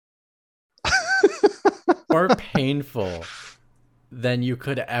more painful than you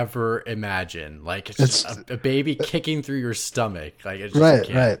could ever imagine. Like it's just a baby kicking through your stomach. Like it's just right.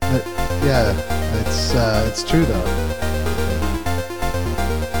 But, yeah, it's true though.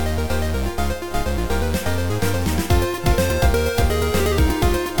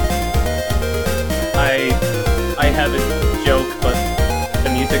 I have a joke, but the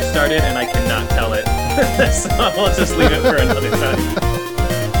music started and I cannot tell it. So we'll just leave it for another time.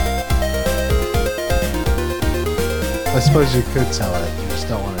 I suppose you could tell it. You just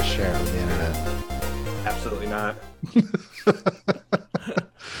don't want to share it with the internet. Absolutely not.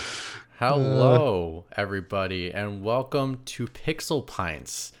 Hello, everybody, and welcome to Pixel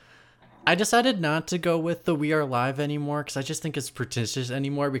Pints. I decided not to go with the We Are Live anymore because I just think it's pretentious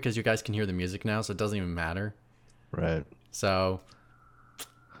anymore because you guys can hear the music now, so it doesn't even matter. Right. So,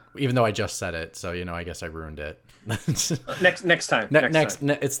 even though I just said it, so, I guess I ruined it. Next time.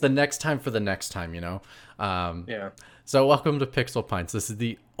 It's the next time for the next time, Yeah. So welcome to Pixel Pints. This is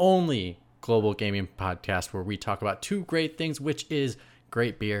the only global gaming podcast where we talk about two great things, which is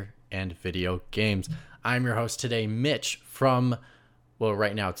great beer and video games. I'm your host today, Mitch, from, well,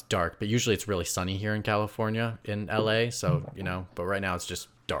 right now it's dark, but usually it's really sunny here in California, in LA. So, but right now it's just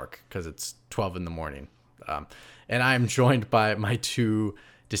dark because it's 12 in the morning. And I'm joined by my two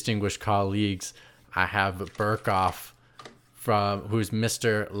distinguished colleagues. I have Burkoff, who's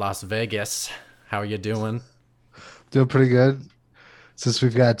Mr. Las Vegas. How are you doing? Doing pretty good. Since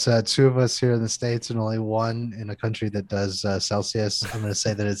we've got two of us here in the States and only one in a country that does Celsius, I'm going to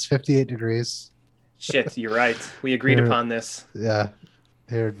say that it's 58 degrees. Shit, you're right. We agreed upon this. Yeah.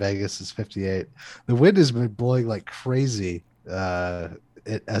 Here in Vegas is 58. The wind has been blowing like crazy, as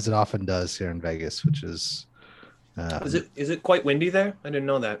it often does here in Vegas, which is... Is it quite windy there? I didn't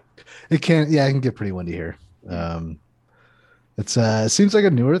know that. It can get pretty windy here. It seems like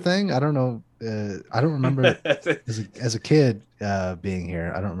a newer thing. I don't know. I don't remember as a kid being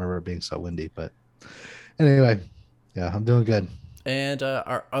here. I don't remember it being so windy, but anyway, yeah, I'm doing good. And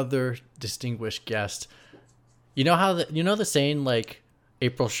our other distinguished guest, you know how the saying like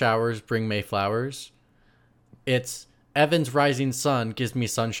April showers bring May flowers? It's Evan's rising sun gives me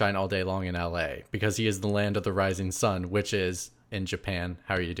sunshine all day long in LA because he is the land of the rising sun, which is in Japan.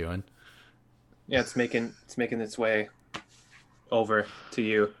 How are you doing? Yeah, it's making its way over to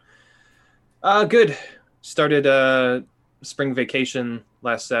you. Good. Started spring vacation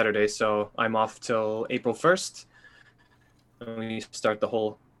last Saturday, so I'm off till April 1st. We start the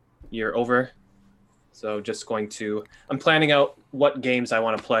whole year over. So I'm planning out what games I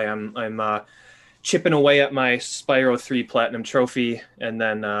want to play. I'm chipping away at my Spyro 3 Platinum Trophy, and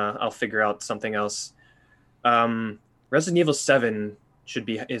then I'll figure out something else. Resident Evil 7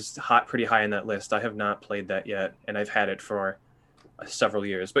 is pretty high on that list. I have not played that yet, and I've had it for several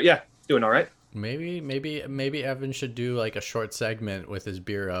years. But yeah, doing all right. Maybe Evan should do like a short segment with his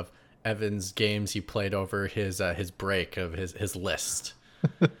beer of Evan's games he played over his break of his list.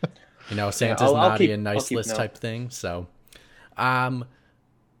 Santa's naughty and nice list type thing. So,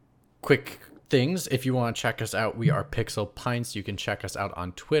 quick things. If you want to check us out, we are Pixel Pints. You can check us out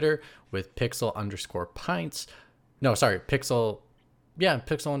on Twitter with Pixel_Pints. No, sorry,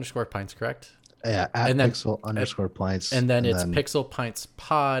 Pixel_Pints, correct? Yeah, at Pixel_Pints. And then it's Pixel Pints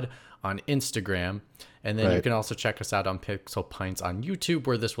Pod on Instagram. And then you can also check us out on Pixel Pints on YouTube,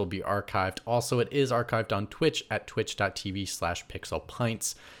 where this will be archived. Also, it is archived on Twitch at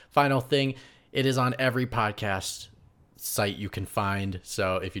twitch.tv/pixelpints. Final thing, it is on every podcast site you can find.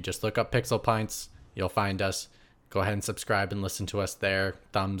 So if you just look up Pixel Pints, you'll find us. Go ahead and subscribe and listen to us there.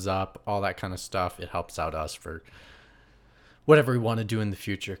 Thumbs up, all that kind of stuff. It helps out us for whatever we want to do in the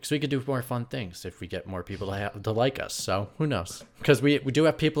future, because we could do more fun things if we get more people to like us. So who knows? Because we do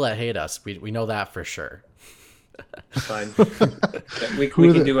have people that hate us. We know that for sure. Fine. We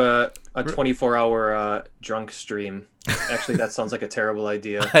can do a 24-hour drunk stream. Actually, that sounds like a terrible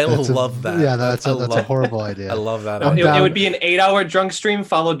idea. I love that. Yeah, that's a horrible idea. I love that. It would be an 8-hour drunk stream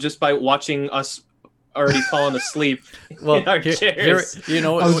followed just by watching us already fallen asleep in our chairs.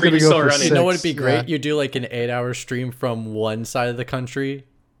 what would be great? You do like an 8-hour stream from one side of the country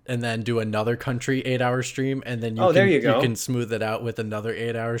and then do another country 8-hour stream, and then you can smooth it out with another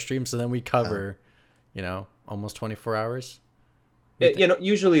 8-hour stream. So then we cover, almost 24 hours.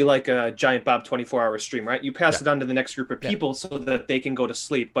 Usually like a Giant Bob 24-hour stream, right? You pass it on to the next group of people so that they can go to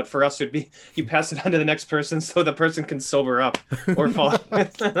sleep. But for us, it'd be you pass it on to the next person so the person can sober up or fall.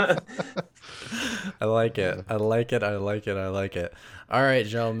 I like it. I like it. All right,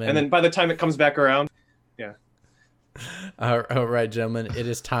 gentlemen. And then by the time it comes back around, yeah. All right, gentlemen. It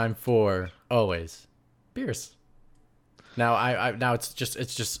is time for always beers. Now now it's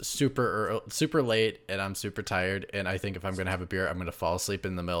just super late, and I'm super tired, and I think if I'm gonna have a beer, I'm gonna fall asleep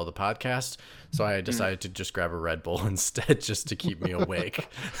in the middle of the podcast. So I decided to just grab a Red Bull instead, just to keep me awake.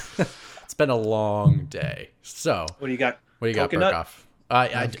 It's been a long day. So What do you got? what do you got, Coconut? Burkoff?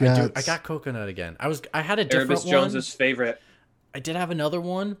 I got coconut again. I had a different Erebus one. Jones's favorite. I did have another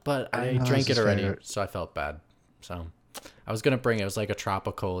one, but I know, drank it's it his already, favorite. so I felt bad. So I was gonna bring it. It was like a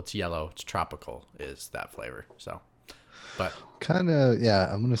tropical. It's yellow. It's tropical. Is that flavor? So, but Kind of,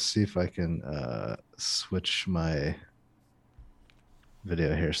 yeah. I'm gonna see if I can switch my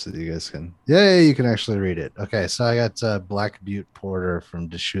video here so that you guys can. Yeah, you can actually read it. Okay, so I got Black Butte Porter from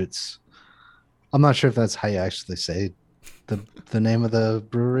Deschutes. I'm not sure if that's how you actually say the name of the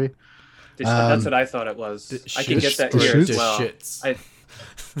brewery. That's what I thought it was. I can get that here as Deschutes? well. Deschutes.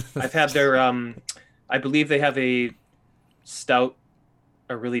 I've had their I believe they have a stout,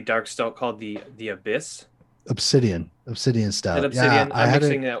 a really dark stout called the Abyss. Obsidian Stout. That Obsidian. Yeah, I I'm had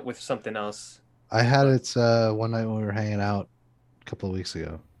mixing it. that with something else. I had it one night when we were hanging out a couple of weeks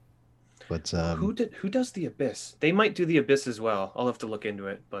ago. But Who does the Abyss? They might do the Abyss as well. I'll have to look into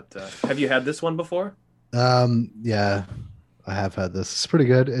it. But have you had this one before? yeah, I have had this. It's pretty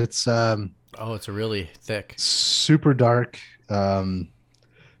good. It's Oh, it's really thick. super dark.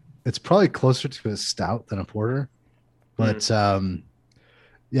 It's probably closer to a stout than a porter, but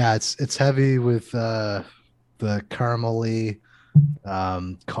yeah, it's heavy with the caramelly,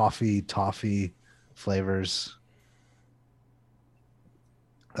 coffee, toffee flavors.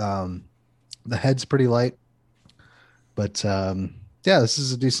 The head's pretty light, but yeah, this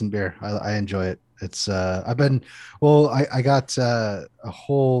is a decent beer. I enjoy it. It's I got a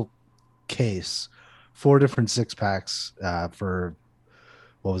whole case, 4 different 6-packs for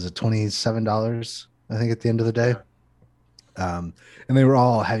what was it, $27, I think, at the end of the day. And they were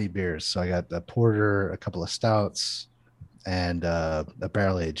all heavy beers. So I got a porter, a couple of stouts, and a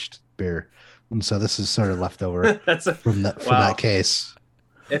barrel aged beer. And so this is sort of leftover from that case.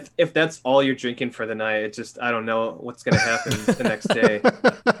 If that's all you're drinking for the night, it just, I don't know what's gonna happen the next day.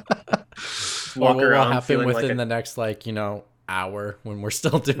 What will around happen feeling within like the next hour when we're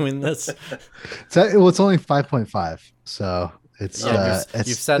still doing this? It's only 5.5, so it's you've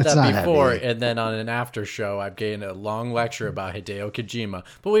said it's that not before, heavy. and then on an after show, I've given a long lecture about Hideo Kojima,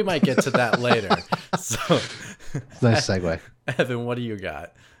 but we might get to that later. So, Nice segue. Evan, what do you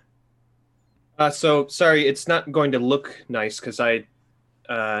got? So sorry, it's not going to look nice because I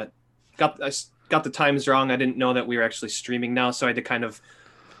got the times wrong. I didn't know that we were actually streaming now, so I had to kind of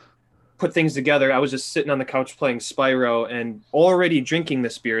put things together. I was just sitting on the couch playing Spyro and already drinking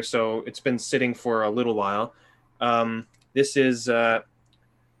this beer, so it's been sitting for a little while. This is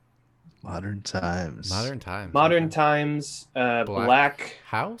Modern Times. Modern Times Black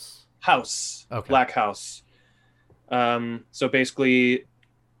House. Okay. Black House. So basically,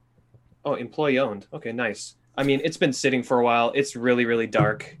 employee owned. Okay, nice. I mean, it's been sitting for a while. It's really, really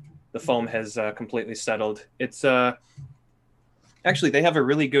dark. The foam has completely settled. It's actually, they have a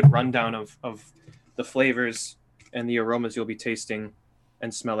really good rundown of the flavors and the aromas you'll be tasting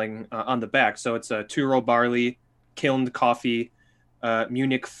and smelling on the back. So it's a 2-row barley, kilned coffee,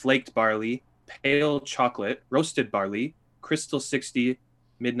 Munich flaked barley, pale chocolate, roasted barley, Crystal 60,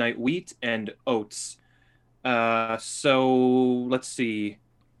 midnight wheat, and oats. So let's see.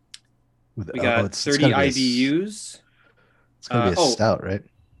 We got 30 IBUs. It's going to be a stout, right?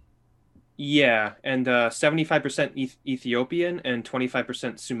 Yeah, and 75% Ethiopian and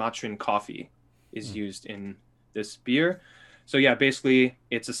 25% Sumatran coffee is used in this beer. So yeah, basically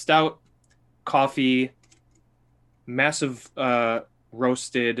it's a stout, coffee, massive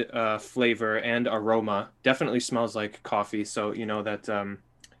roasted flavor and aroma. Definitely smells like coffee, so you know that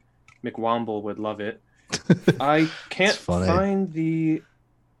McWomble would love it. I can't find the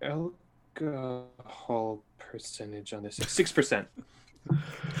alcohol percentage on this. 6%.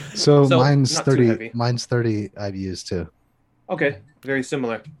 So mine's 30. Mine's 30 IBUs too. Okay, very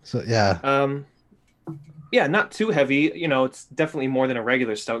similar. So yeah. Yeah, not too heavy. You know, it's definitely more than a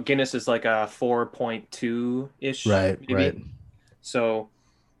regular stout. Guinness is like a 4.2 ish. Right. Maybe. Right. So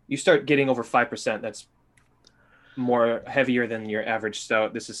you start getting over 5%. That's more heavier than your average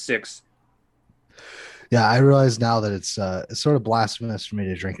stout. This is 6. Yeah, I realize now that it's sort of blasphemous for me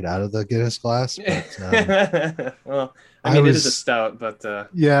to drink it out of the Guinness glass. But, well, I mean, it is a stout, but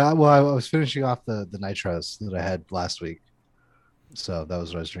yeah. Well, I was finishing off the nitros that I had last week, so that was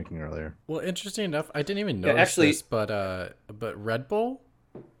what I was drinking earlier. Well, interesting enough, I didn't even notice this, but Red Bull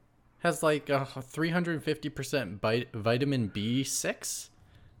has like 350% vitamin B6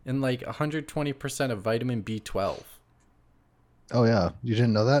 and like 120% of vitamin B12. Oh yeah, you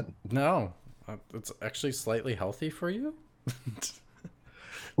didn't know that? No. It's actually slightly healthy for you?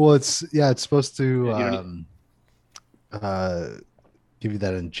 Well, it's supposed to Yeah, you don't uh give you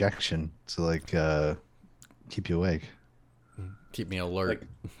that injection to like keep you awake. Keep me alert. like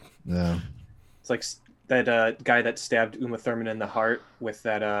Yeah. it's like that guy that stabbed Uma Thurman in the heart with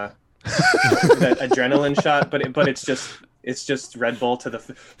that that adrenaline shot, but it's just Red Bull to the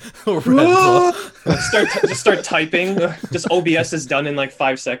Red Bull. start typing. Just OBS is done in like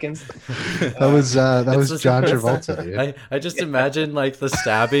 5 seconds. That was just- John Travolta, dude. I just imagine like the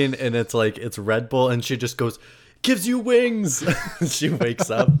stabbing, and it's Red Bull, and she just goes, gives you wings. She wakes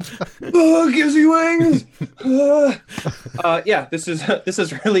up. Oh, gives you wings. Yeah, this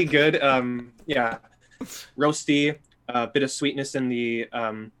is really good. Yeah, roasty, a bit of sweetness in the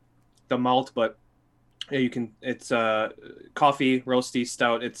malt, but yeah, you can. It's coffee, roasty,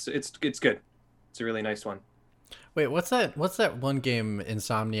 stout. It's good. It's a really nice one. Wait, what's that one game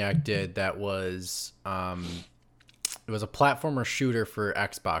Insomniac did that was it was a platformer shooter for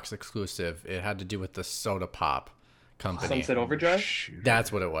Xbox exclusive. It had to do with the Soda Pop company. Sunset Overdrive.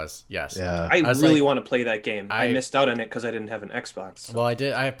 That's what it was. Yes. Yeah. I was really like- want to play that game. I missed out on it because I didn't have an Xbox. Well,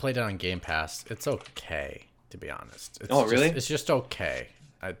 I played it on Game Pass. It's okay, to be honest. It's Oh, really? It's just okay.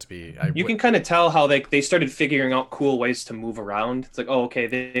 You can kind of tell how they started figuring out cool ways to move around. It's like, oh, okay,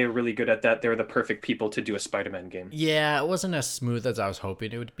 they're really good at that. They're the perfect people to do a Spider-Man game. Yeah, it wasn't as smooth as I was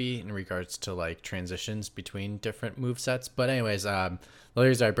hoping it would be in regards to like transitions between different move sets. But anyways, the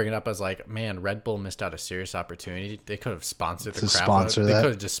reason I bring it up is like, man, Red Bull missed out a serious opportunity. They could have sponsored the To crap sponsor out. They that?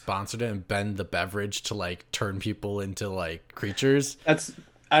 could have just sponsored it and bend the beverage to like turn people into like creatures.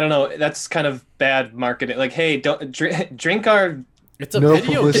 I don't know. That's kind of bad marketing. Like, hey, don't drink our. It's a No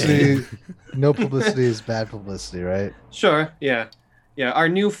video publicity. game. No publicity is bad publicity, right? Sure, yeah. Our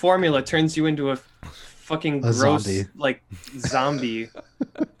new formula turns you into a fucking A gross zombie. like zombie.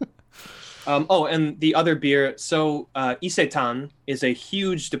 Oh, and the other beer. So Isetan is a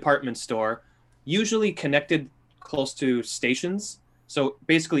huge department store, usually connected close to stations. So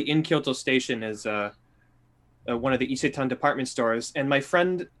basically, in Kyoto Station is one of the Isetan department stores, and my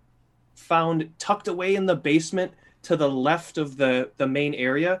friend found tucked away in the basement to the left of the main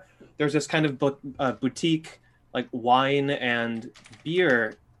area, there's this kind of boutique, like wine and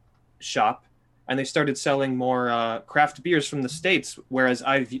beer shop, and they started selling more craft beers from the States, whereas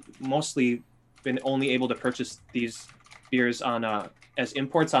I've mostly been only able to purchase these beers on as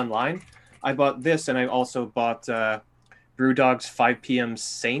imports online. I bought this, and I also bought Brewdog's 5 p.m.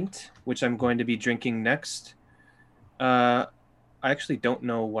 Saint, which I'm going to be drinking next. I actually don't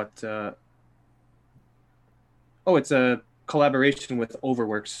know what... Oh, it's a collaboration with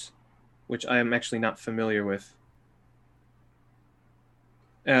Overworks, which I am actually not familiar with.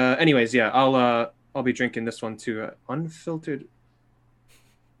 Anyways, yeah, I'll be drinking this one too. Unfiltered.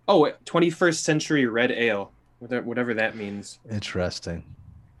 Oh, 21st Century Red Ale, whatever that means. Interesting.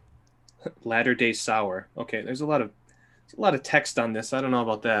 Latter Day Sour. Okay, there's a lot of text on this. I don't know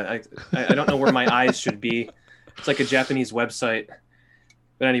about that. I don't know where my eyes should be. It's like a Japanese website.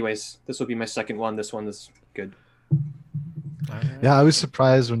 But anyways, this will be my second one. This one is good. Yeah, I was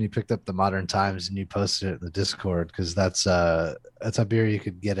surprised when you picked up the Modern Times and you posted it in the Discord because that's a beer you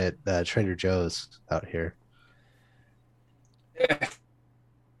could get at Trader Joe's out here.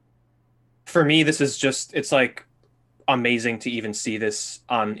 For me, this is just, it's like amazing to even see this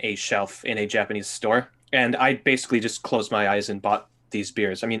on a shelf in a Japanese store. And I basically just closed my eyes and bought these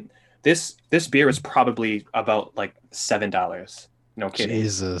beers. I mean, this beer is probably about like $7. No kidding.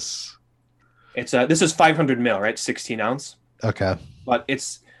 Jesus. It's this is 500 mil, right? 16 ounce. Okay. But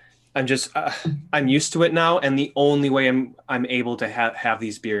I'm used to it now, and the only way I'm able to have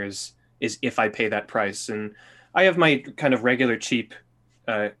these beers is if I pay that price. And I have my kind of regular cheap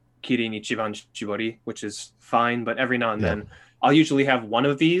Kirin Ichiban Shibori, which is fine, but every now and then I'll usually have one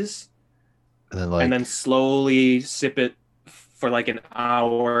of these and then slowly sip it for like an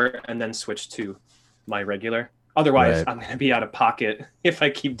hour and then switch to my regular. Otherwise, I'm going to be out of pocket if I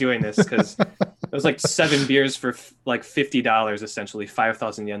keep doing this, because it was like 7 beers for like $50, essentially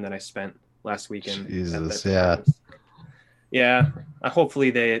 5,000 yen that I spent last weekend. Jesus, yeah.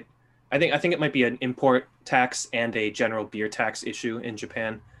 Hopefully I think it might be an import tax and a general beer tax issue in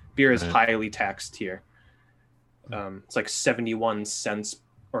Japan. Beer is highly taxed here. It's like 71 cents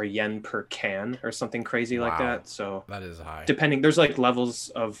or yen per can or something crazy like that. So that is high. Depending, there's like levels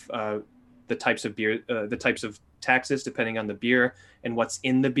of the types of beer, the types of taxes depending on the beer and what's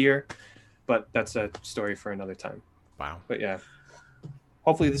in the beer, but that's a story for another time. Wow. But yeah,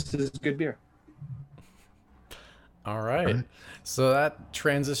 hopefully this is good beer. All right. So that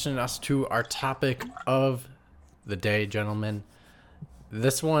transitioned us to our topic of the day, gentlemen.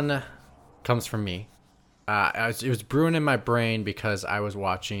 This one comes from me. it was brewing in my brain because I was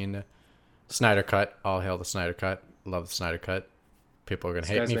watching Snyder Cut. All hail the Snyder Cut. Love the Snyder Cut. People are gonna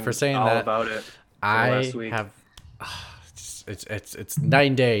hate me for saying all that. About it I have. It's night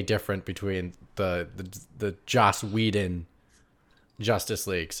and day different between the Joss Whedon Justice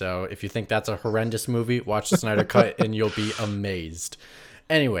League. So if you think that's a horrendous movie, watch the Snyder Cut and you'll be amazed.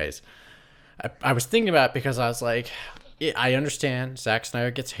 Anyways, I was thinking about it because I was like, I understand Zack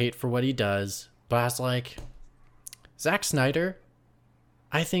Snyder gets hate for what he does, but I was like, Zack Snyder,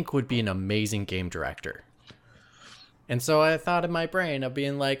 I think would be an amazing game director. And so I thought in my brain of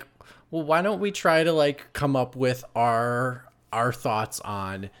being like, well, why don't we try to like come up with our thoughts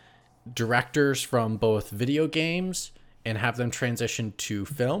on directors from both video games and have them transition to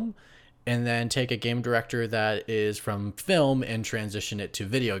film, and then take a game director that is from film and transition it to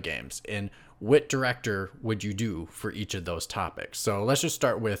video games. And what director would you do for each of those topics? So let's just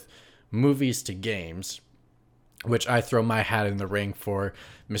start with movies to games, which I throw my hat in the ring for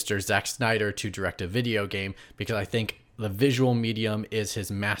Mr. Zack Snyder to direct a video game, because I think the visual medium is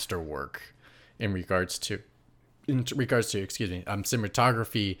his masterwork in regards to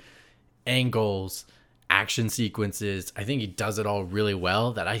cinematography, angles, action sequences. I think he does it all really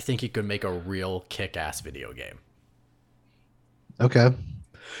well, that I think he could make a real kick-ass video game. Okay.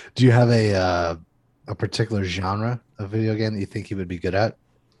 Do you have a particular genre of video game that you think he would be good at?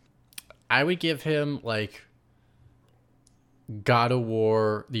 I would give him like God of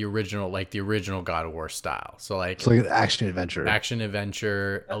War, the original God of War style. So like an action adventure.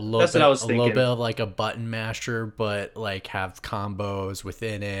 A little bit of like a button masher, but like have combos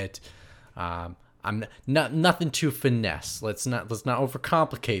within it. I'm nothing too finesse. Let's not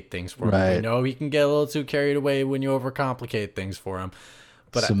overcomplicate things for him. Right. You know, he can get a little too carried away when you overcomplicate things for him.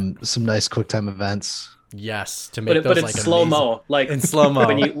 But some nice quick time events. Yes, to make those but it's like slow mo, like in slow mo.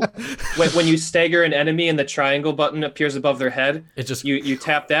 when you stagger an enemy and the triangle button appears above their head, it just you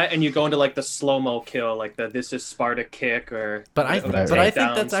tap that and you go into like the slow mo kill, like the "This is Sparta" kick, or. But I think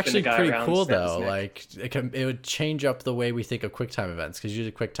that's actually pretty cool though. Like it would change up the way we think of QuickTime events, because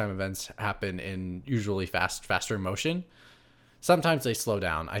usually QuickTime events happen in usually faster motion. Sometimes they slow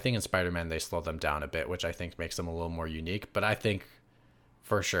down. I think in Spider-Man they slow them down a bit, which I think makes them a little more unique. But I think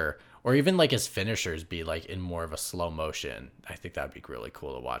for sure. Or even like his finishers be like in more of a slow motion. I think that'd be really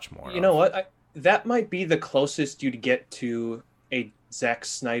cool to watch more. You know what? That might be the closest you'd get to a Zack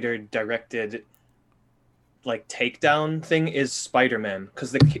Snyder directed like takedown thing is Spider-Man,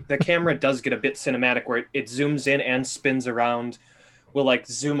 because the camera does get a bit cinematic where it zooms in and spins around. Will like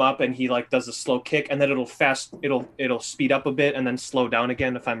zoom up and he like does a slow kick, and then it'll speed up a bit and then slow down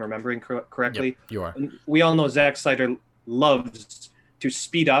again, if I'm remembering correctly. Yep, you are. And we all know Zack Snyder loves to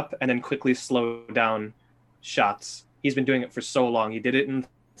speed up and then quickly slow down shots. He's been doing it for so long. He did it in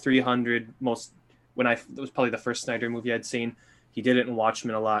 300 it was probably the first Snyder movie I'd seen. He did it in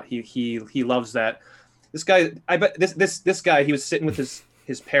Watchmen a lot. He loves that. This guy, I bet this guy, he was sitting with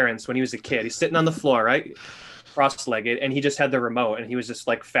his parents when he was a kid. He's sitting on the floor, right? Cross-legged, and he just had the remote and he was just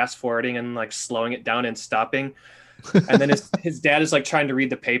like fast forwarding and like slowing it down and stopping. And then his dad is like trying to read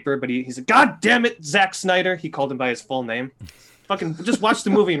the paper, but he's like, "God damn it, Zack Snyder." He called him by his full name. Fucking just watch the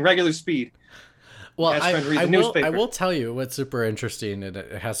movie in regular speed. Well, I will tell you what's super interesting, and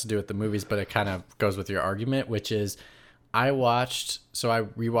it has to do with the movies, but it kind of goes with your argument, which is I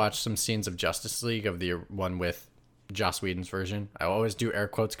rewatched some scenes of Justice League, of the one with Joss Whedon's version. I always do air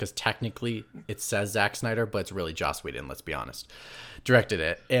quotes because technically it says Zack Snyder, but it's really Joss Whedon, let's be honest, directed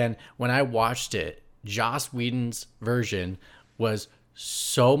it. And when I watched it, Joss Whedon's version was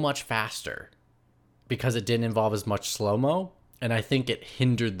so much faster because it didn't involve as much slow-mo. And I think it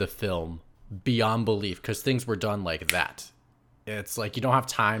hindered the film beyond belief because things were done like that. It's like you don't have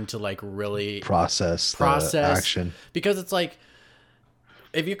time to like really process the action. Because it's like,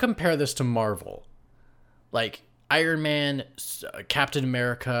 if you compare this to Marvel, like Iron Man, Captain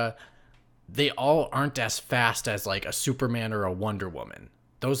America, they all aren't as fast as like a Superman or a Wonder Woman.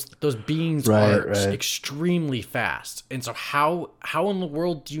 Those beings are extremely fast. And so how in the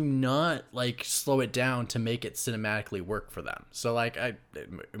world do you not like slow it down to make it cinematically work for them? So like it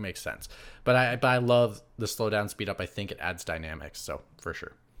makes sense. But I love the slow down, speed up. I think it adds dynamics, so for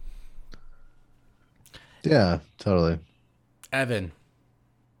sure. Yeah, totally. Evan,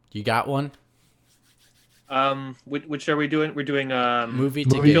 you got one? Which are we doing? We're doing movie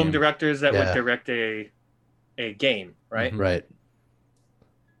to film game. directors that would direct a game, right? Mm-hmm. Right.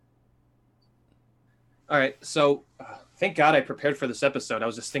 All right, so thank God I prepared for this episode. I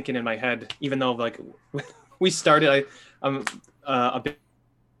was just thinking in my head, even though like we started a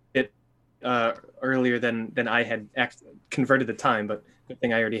bit earlier than I had converted the time, but good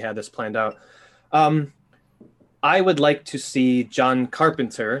thing I already had this planned out. I would like to see John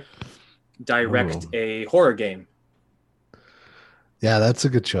Carpenter direct a horror game. Yeah, that's a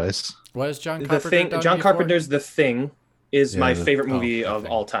good choice. What has John The Carpenter Thing, done John before? Carpenter's The Thing is my favorite movie The of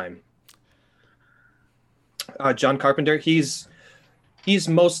Thing. all time. John Carpenter, he's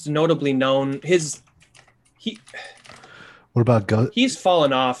most notably known. What about He's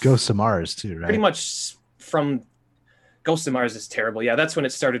fallen off Ghost of Mars too, right? pretty much from Ghost of Mars is terrible. Yeah, that's when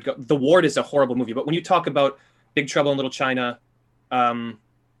it started. The Ward is a horrible movie. But when you talk about Big Trouble in Little China, Assault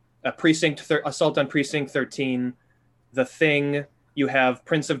on Precinct 13, The Thing, you have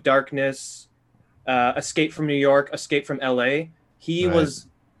Prince of Darkness, Escape from New York, Escape from LA. He was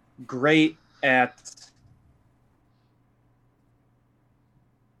great at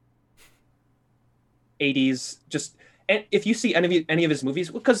 '80s. Just, and if you see any of his movies,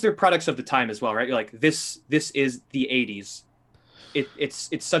 because they're products of the time as well, right? You're like, this is the '80s.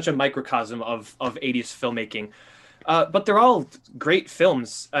 It's such a microcosm of '80s filmmaking. But they're all great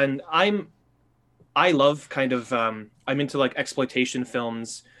films, and I love kind of I'm into like exploitation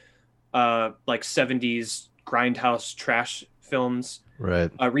films, like '70s grindhouse trash films.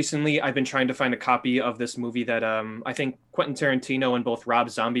 Right. Recently, I've been trying to find a copy of this movie that I think Quentin Tarantino and both Rob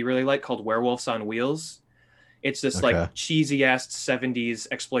Zombie really like, called Werewolves on Wheels. It's this like cheesy ass '70s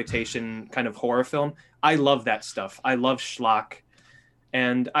exploitation kind of horror film. I love that stuff. I love schlock.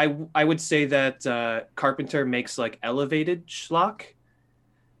 And I would say that Carpenter makes like elevated schlock.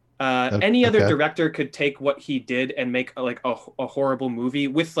 Any other director could take what he did and make like a horrible movie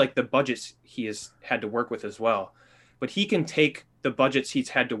with like the budgets he has had to work with as well. But he can take the budgets he's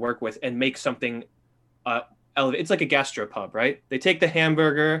had to work with and make something elevated. It's like a gastropub, right? They take the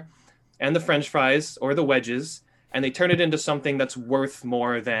hamburger and the French fries or the wedges and they turn it into something that's worth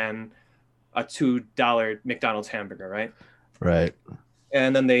more than a $2 McDonald's hamburger, right? Right.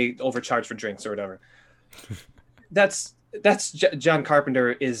 And then they overcharge for drinks or whatever. That's John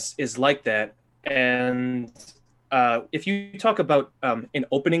Carpenter is like that. And if you talk about an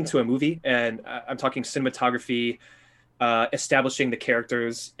opening to a movie, and I'm talking cinematography, establishing the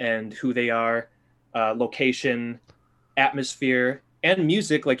characters and who they are, location, atmosphere, and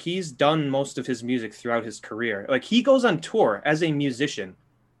music, like he's done most of his music throughout his career. Like he goes on tour as a musician.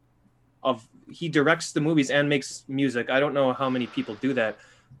 He directs the movies and makes music. I don't know how many people do that.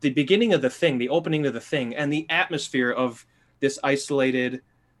 The beginning of The Thing, the opening of The Thing, and the atmosphere of this isolated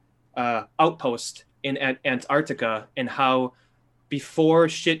outpost in Antarctica, and how before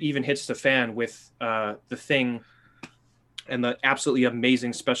shit even hits the fan with The Thing and the absolutely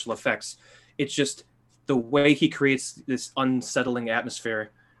amazing special effects, it's just the way he creates this unsettling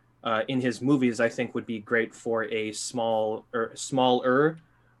atmosphere in his movies, I think would be great for a smaller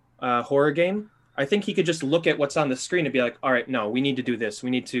horror game. I think he could just look at what's on the screen and be like, all right, no, we need to do this. We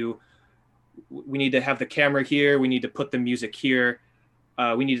need to have the camera here. We need to put the music here.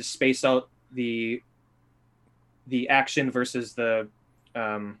 We need to space out the action versus the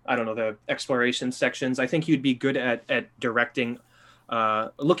the exploration sections. I think he'd be good at directing,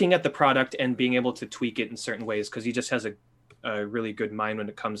 looking at the product and being able to tweak it in certain ways, because he just has a really good mind when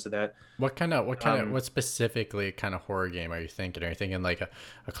it comes to that. What specifically kind of horror game are you thinking? Are you thinking like a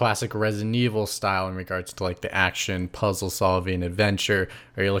classic Resident Evil style in regards to like the action, puzzle solving, adventure?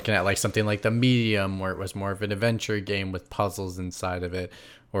 Are you looking at like something like The Medium, where it was more of an adventure game with puzzles inside of it?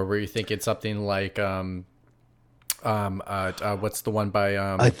 Or were you thinking something like what's the one by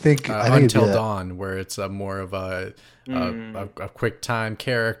I think Until Dawn, where it's more of a quick time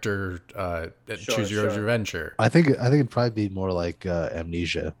character choose your adventure? I think it'd probably be more like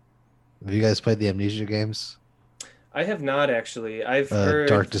Amnesia. Have you guys played the Amnesia games? I have not actually. I've heard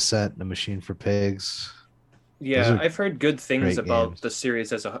Dark Descent, The Machine for Pigs. Yeah, I've heard good things about the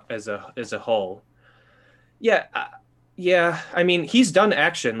series as a whole. Yeah, yeah. I mean, he's done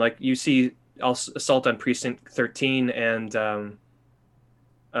action, like you see Assault on Precinct 13 and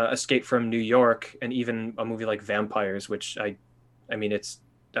Escape from New York, and even a movie like Vampires, which I mean,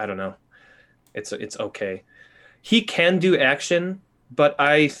 I don't know, it's okay. He can do action, but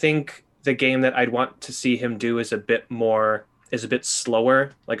I think the game that I'd want to see him do is a bit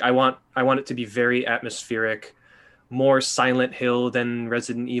slower. Like I want it to be very atmospheric, more Silent Hill than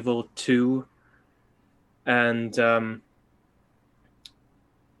Resident Evil 2. And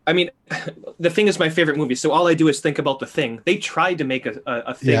I mean, The Thing is my favorite movie, so all I do is think about The Thing. They tried to make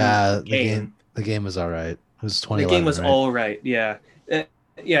a Thing game. The game was all right. It was 2011. The game was all right, yeah.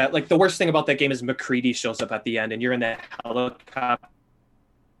 Yeah, like the worst thing about that game is MacReady shows up at the end and you're in that helicopter.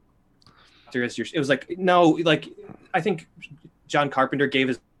 It was like, no, like I think John Carpenter gave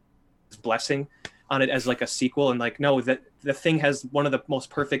his blessing on it as like a sequel, and like, no, that the Thing has one of the most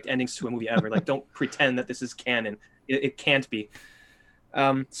perfect endings to a movie ever. Like, don't pretend that this is canon. It can't be.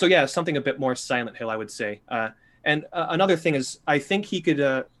 So yeah, something a bit more Silent Hill, I would say. And another thing is, I think he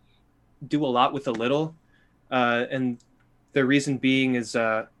could do a lot with a little, and the reason being is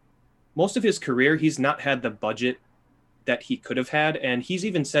most of his career he's not had the budget that he could have had, and he's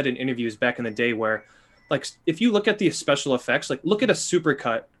even said in interviews back in the day where, like, if you look at the special effects, like look at a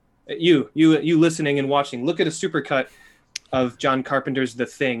supercut. You listening and watching, look at a supercut of John Carpenter's The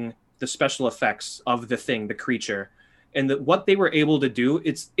Thing, the special effects of The Thing, the creature, and what they were able to do.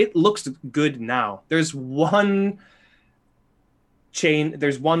 It looks good now. There's one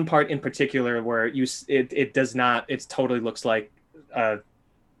part in particular where it does not. It totally looks like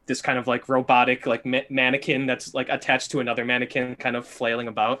this kind of like robotic like mannequin that's like attached to another mannequin kind of flailing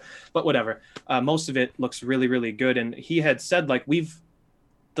about, but whatever. Most of it looks really, really good. And he had said like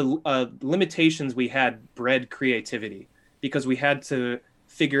the limitations we had bred creativity, because we had to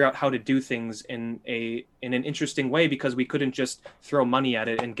figure out how to do things in an interesting way, because we couldn't just throw money at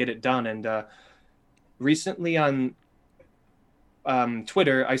it and get it done. And recently on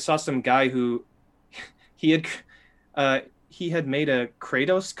Twitter, I saw some guy who he had made a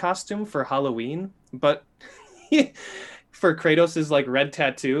Kratos costume for Halloween, but for Kratos's like red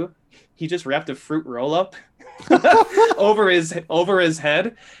tattoo, he just wrapped a fruit roll up over his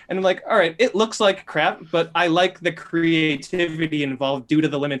head. And I'm like, all right, it looks like crap, but I like the creativity involved due to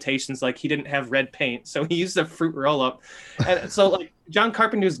the limitations. Like, he didn't have red paint, so he used a fruit roll up. And so like John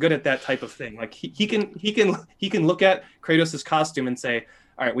Carpenter is good at that type of thing. Like he can look at Kratos's costume and say,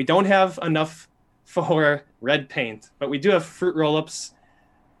 all right, we don't have enough for red paint, but we do have fruit roll-ups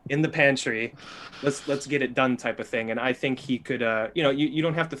in the pantry. Let's get it done, type of thing. And I think he could you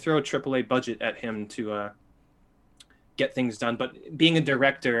don't have to throw a AAA budget at him to get things done, but being a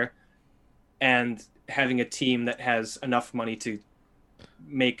director and having a team that has enough money to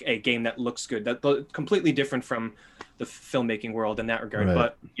make a game that looks good, that's completely different from the filmmaking world in that regard. Right.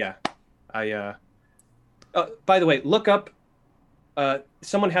 But yeah, by the way, look up,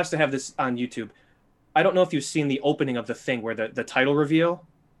 someone has to have this on YouTube. I don't know if you've seen the opening of The Thing, where the title reveal,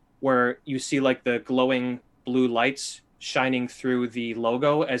 where you see like the glowing blue lights shining through the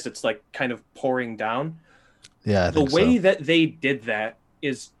logo as it's like kind of pouring down. Yeah, the way that they did that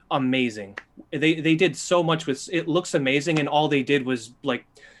is amazing. They did so much with it. Looks amazing, and all they did was like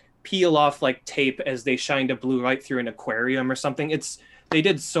peel off like tape as they shined a blue light through an aquarium or something. They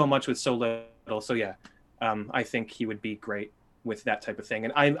did so much with so little. So yeah, I think he would be great with that type of thing.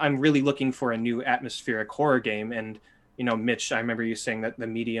 And I'm really looking for a new atmospheric horror game. And Mitch, I remember you saying that The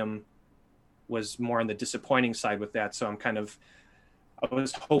Medium was more on the disappointing side with that. So I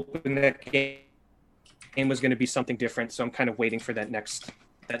was hoping that game was going to be something different. So I'm kind of waiting for that next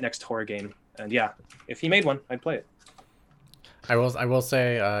horror game. And yeah, if he made one, I'd play it. I will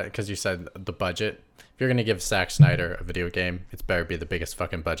say, because you said the budget, if you're going to give Zack Snyder a video game, it's better be the biggest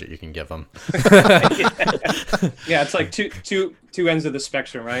fucking budget you can give him. Yeah, it's like two ends of the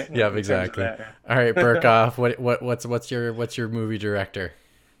spectrum, right? Yeah, exactly. All right, Burkoff, what's your movie director?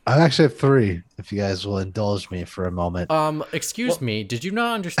 I actually have 3, if you guys will indulge me for a moment. Excuse me, did you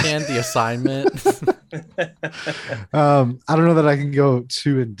not understand the assignment? I don't know that I can go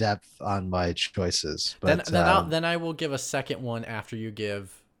too in depth on my choices, but then I will give a second one after you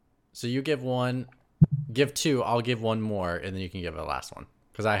give. So you give one, give 2. I'll give one more, and then you can give the last one,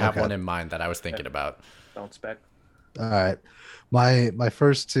 because I have one in mind that I was thinking about. Don't spec. All right, my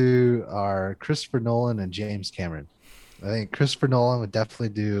first 2 are Christopher Nolan and James Cameron. I think Christopher Nolan would definitely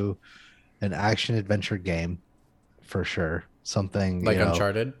do an action adventure game for sure. Something like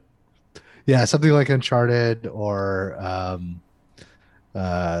Uncharted. Yeah, something like Uncharted, or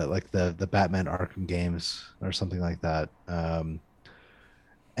like the Batman Arkham games or something like that.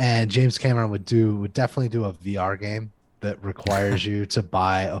 And James Cameron would definitely do a VR game that requires you to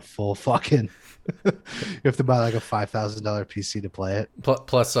buy a full fucking. You have to buy like a $5,000 PC to play it.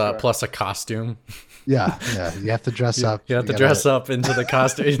 Plus a costume. Yeah. You have to dress up. You have to dress up into the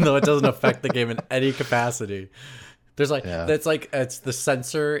costume, even though it doesn't affect the game in any capacity. There's it's the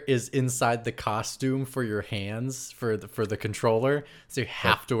sensor is inside the costume for your hands for the controller, so you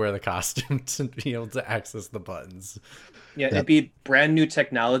have to wear the costume to be able to access the buttons. Yeah, it'd be brand new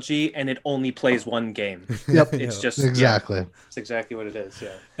technology, and it only plays one game. Yep, it's just exactly. Yeah, it's exactly what it is.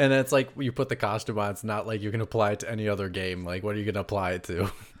 Yeah, and it's like you put the costume on. It's not like you can apply it to any other game. Like, what are you gonna apply it to?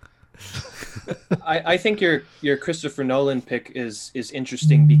 I think your Christopher Nolan pick is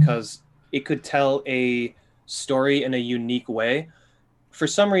interesting because it could tell a story in a unique way. For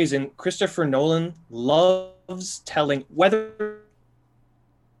some reason, Christopher Nolan loves telling, whether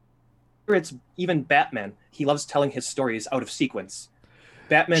it's even Batman, he loves telling his stories out of sequence.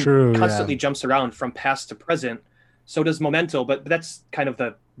 Batman True, constantly yeah. jumps around from past to present. So does Memento, but that's kind of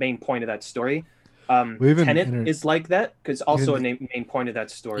the main point of that story. Well, even Tenet is like that because also a main point of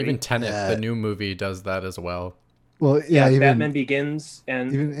that story. Even Tenet, the new movie, does that as well. Well, yeah, even Batman Begins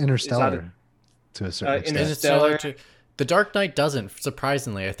and even Interstellar to a certain extent. Interstellar. The Dark Knight doesn't,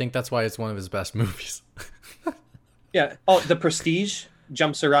 surprisingly. I think that's why it's one of his best movies. Yeah. Oh, The Prestige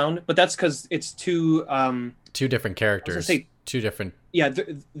jumps around, but that's because it's two different characters. Two different. Yeah,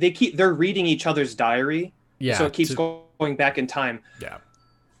 they're reading each other's diary. Yeah. So it keeps going back in time. Yeah.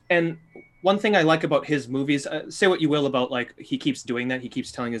 And one thing I like about his movies, say what you will about like he keeps doing that, he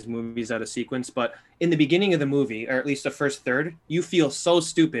keeps telling his movies out of sequence, but in the beginning of the movie, or at least the first third, you feel so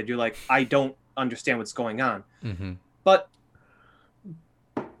stupid. You're like, I don't understand what's going on. Mm-hmm. But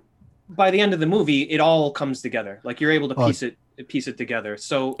by the end of the movie, it all comes together. Like you're able to piece it together.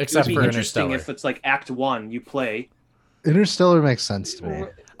 So except it'd for be interesting Interstellar. if it's like Act 1 you play. Interstellar makes sense to me.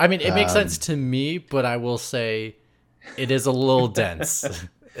 I mean, it makes sense to me, but I will say it is a little dense.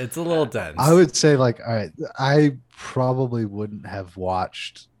 It's a little dense. I would say, like, all right, I probably wouldn't have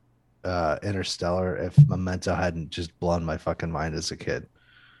watched Interstellar if Memento hadn't just blown my fucking mind as a kid.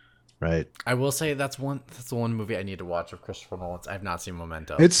 Right. I will say that's the one movie I need to watch of Christopher Nolan's. I've not seen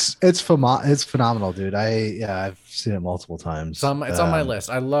Memento. It's phenomenal, dude. I've seen it multiple times. It's on my list.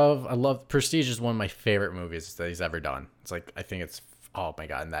 I love Prestige is one of my favorite movies that he's ever done. It's like I think it's oh my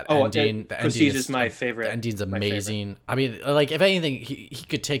god, and that ending. The Prestige ending is my favorite. The ending's amazing. I mean, like if anything, he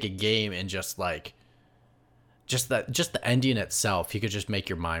could take a game and just the ending itself, he could just make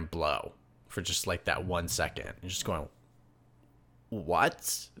your mind blow for just like that 1 second. You're just going,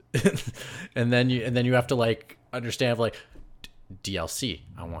 what? and then you have to like understand like DLC.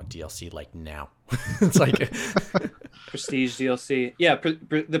 I want DLC like now. It's like Prestige DLC. Yeah,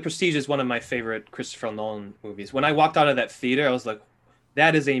 The Prestige is one of my favorite Christopher Nolan movies. When I walked out of that theater, I was like,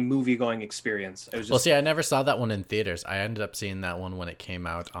 that is a movie-going experience. It was just... Well, see, I never saw that one in theaters. I ended up seeing that one when it came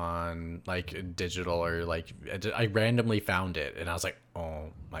out on like digital or like I randomly found it and I was like,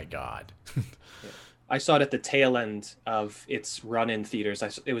 oh my god. I saw it at the tail end of its run in theaters.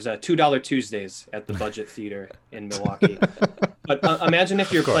 It was a $2 Tuesdays at the Budget Theater in Milwaukee. But imagine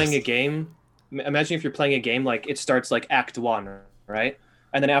if you're playing a game. Imagine if you're playing a game like it starts like Act 1, right?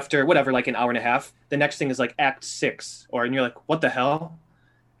 And then after whatever, like an hour and a half, the next thing is like Act 6, and you're like, what the hell?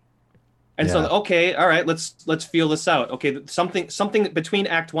 And so, okay, all right, let's feel this out. Okay, something between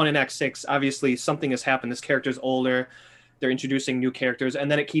Act 1 and Act 6, obviously something has happened. This character's older. They're introducing new characters, and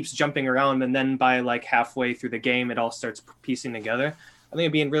then it keeps jumping around, and then by like halfway through the game, it all starts piecing together. I think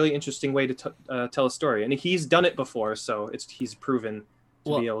it'd be a really interesting way to tell a story, and he's done it before, so he's proven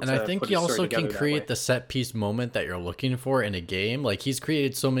to be able to. And I think put he a story also can together create that way. the set piece moment that you're looking for in a game. Like he's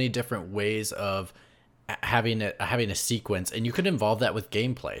created so many different ways of having a sequence, and you could involve that with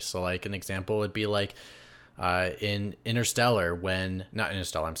gameplay. So like an example would be like in Interstellar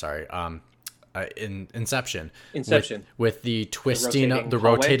in Inception with the twisting the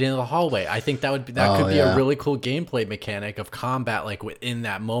rotating of the hallway. I think that could be a really cool gameplay mechanic of combat, like within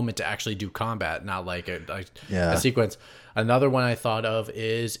that moment to actually do combat, not like a sequence. Another one I thought of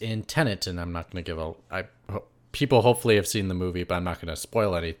is in Tenet, and I'm not going to people hopefully have seen the movie, but I'm not going to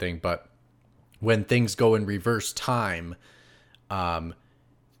spoil anything. But when things go in reverse time,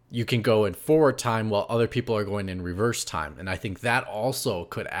 you can go in forward time while other people are going in reverse time. And I think that also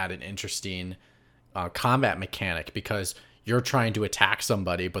could add an interesting combat mechanic because you're trying to attack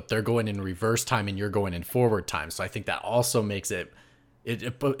somebody, but they're going in reverse time and you're going in forward time. So I think that also makes it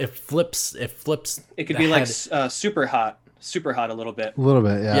flips. It could be like super hot a little bit.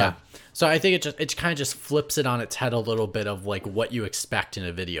 Yeah. So I think it kind of just flips it on its head a little bit of like what you expect in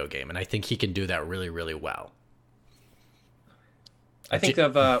a video game. And I think he can do that really, really well. I think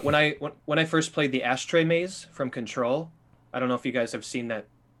of when I first played the Ashtray Maze from Control. I don't know if you guys have seen that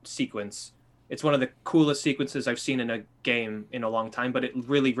sequence. It's one of the coolest sequences I've seen in a game in a long time, but it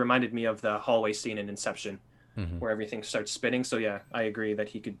really reminded me of the hallway scene in Inception, where everything starts spinning. So yeah, I agree that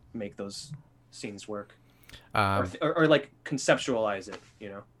he could make those scenes work, or like conceptualize it. You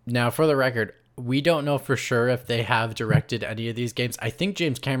know. Now, for the record, we don't know for sure if they have directed any of these games. I think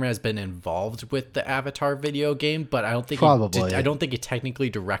James Cameron has been involved with the Avatar video game, but I don't think I don't think he technically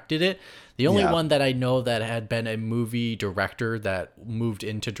directed it. The only one that I know that had been a movie director that moved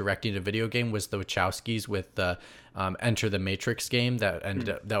into directing a video game was the Wachowskis with the Enter the Matrix game that ended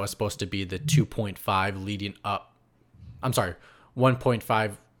up, that was supposed to be the 2.5 leading up. I'm sorry,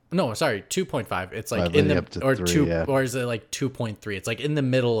 1.5. No, sorry, 2.5. It's like in the or 3, 2 or is it like 2.3? It's like in the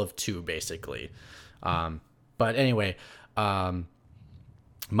middle of 2 basically. But anyway,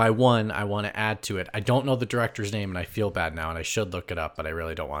 my one I want to add to it. I don't know the director's name, and I feel bad now, and I should look it up, but I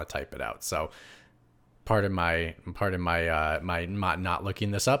really don't want to type it out. So, pardon my my not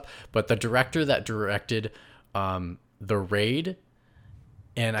looking this up. But the director that directed The Raid,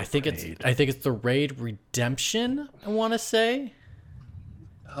 and I think it's The Raid Redemption. I want to say.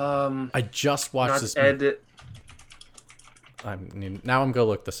 I just watched this. Ed. Now I'm gonna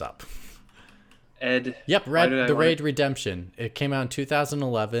look this up. Ed. Yep, The Raid Redemption. It came out in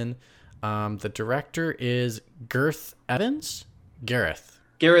 2011. The director is Gareth Evans. Gareth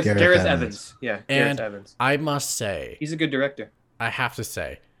Evans. Yeah, and Gareth Evans. I must say, he's a good director. I have to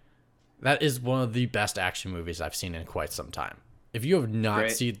say, that is one of the best action movies I've seen in quite some time. If you have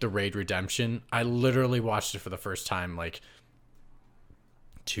not seen The Raid Redemption, I literally watched it for the first time like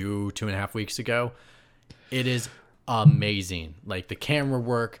 2.5 weeks ago. It is amazing. Like the camera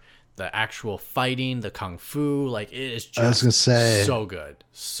work, the actual fighting, the kung fu, like it is just I was gonna say, so good.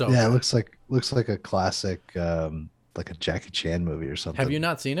 So yeah, good. it looks like a classic, like a Jackie Chan movie or something. Have you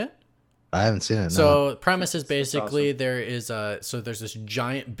not seen it? I haven't seen it. So no. premise is basically awesome. there's this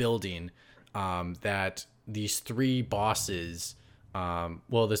giant building that these three bosses,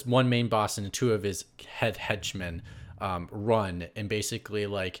 this one main boss and two of his henchmen run, and basically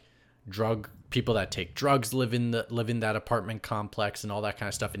like drug people that take drugs live in that apartment complex and all that kind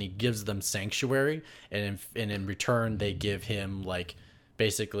of stuff, and he gives them sanctuary, and in return they give him like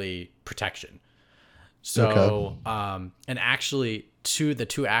basically protection. So and actually the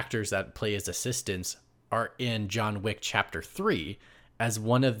two actors that play his assistants are in John Wick Chapter 3 as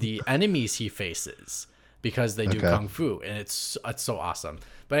one of the enemies he faces because they do kung fu, and it's so awesome.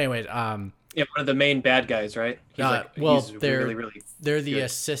 But anyway, yeah, one of the main bad guys, right? He's they're the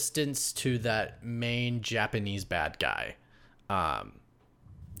assistants to that main Japanese bad guy.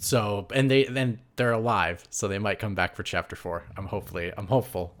 So they're alive, so they might come back for Chapter 4. I'm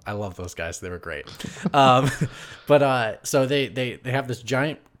hopeful. I love those guys; they were great. But so they have this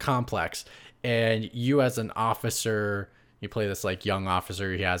giant complex, and you as an officer, you play this like young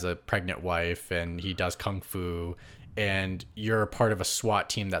officer. He has a pregnant wife, and he does kung fu. And you're a part of a SWAT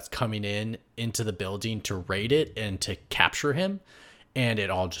team that's coming into the building to raid it and to capture him, and it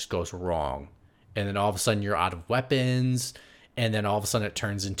all just goes wrong. And then all of a sudden you're out of weapons, and then all of a sudden it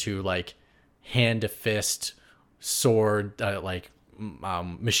turns into like hand to fist sword,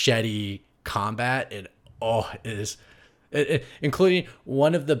 machete combat. Including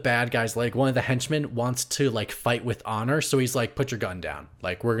one of the bad guys, like one of the henchmen wants to like fight with honor, so he's like, put your gun down,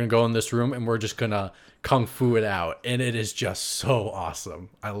 like we're gonna go in this room and we're just gonna kung fu it out, and it is just so awesome.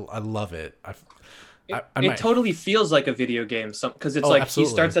 I love it. It totally feels like a video game, because it's absolutely.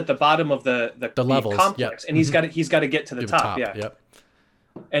 He starts at the bottom of the levels, complex, and he's got to get to the top. Yeah. Yep.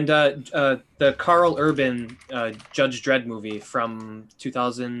 And the Carl Urban Judge Dredd movie from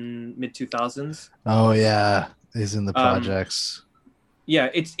mid 2000s. Oh yeah, he's in the projects. Yeah,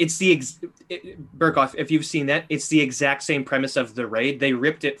 it's Burkoff. If you've seen that, it's the exact same premise of The Raid. They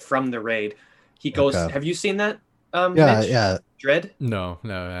ripped it from The Raid. He goes. Okay. Have you seen that? Yeah, Mitch? yeah. Dredd? No, I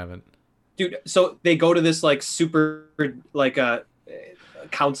haven't. Dude, so they go to this like super like a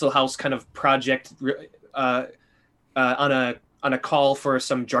council house kind of project on a call for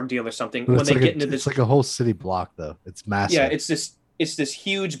some drug deal or something. But when they get into this, it's like a whole city block though. It's massive. Yeah, it's this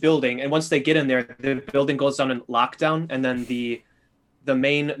huge building, and once they get in there, the building goes down in lockdown, and then the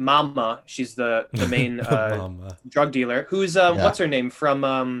main mama, she's the main drug dealer, who's what's her name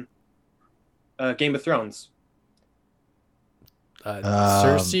from Game of Thrones?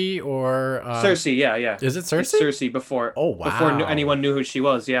 Cersei or Cersei, yeah. Is it Cersei? It's Cersei before. Oh wow! Before anyone knew who she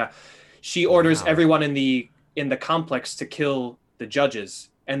was, yeah. She orders everyone in the complex to kill the judges,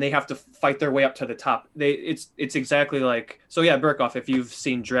 and they have to fight their way up to the top. It's exactly like, so yeah, Burkoff. If you've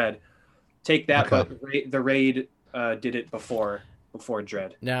seen Dredd, take that. Okay. But the Raid did it before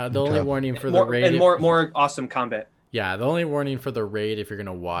Dredd. Now the only warning for the Raid and more awesome combat. Yeah, the only warning for the Raid, if you're going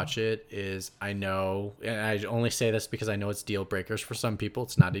to watch it, is I know, and I only say this because I know it's deal breakers for some people.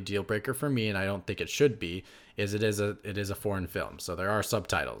 It's not a deal breaker for me, and I don't think it should be, is it is a foreign film. So there are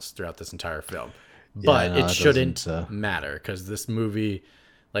subtitles throughout this entire film. But it shouldn't matter, because this movie,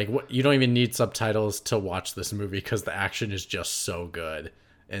 like, you don't even need subtitles to watch this movie, because the action is just so good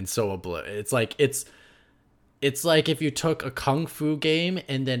and so it's like if you took a kung fu game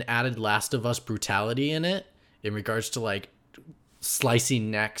and then added Last of Us brutality in it, in regards to like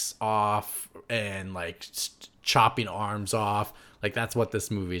slicing necks off and like chopping arms off. Like that's what this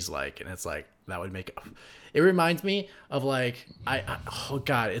movie's like. And it's like, that would make it reminds me of like, oh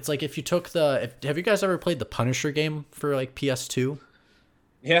God, it's like if you took have you guys ever played the Punisher game for like PS2?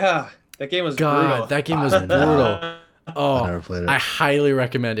 Yeah, that game was brutal. That game was brutal. Oh, never played it. I highly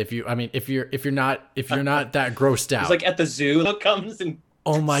recommend if you're not that grossed out. It's like at the zoo that comes and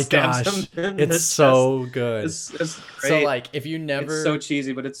oh my stabs gosh, him in it's the so good. It's great. So like if you never, it's so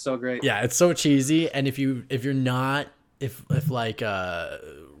cheesy, but it's so great. yeah, it's so cheesy. And if like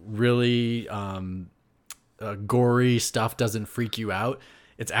really gory stuff doesn't freak you out,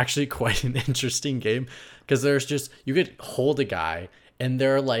 it's actually quite an interesting game because you could hold a guy and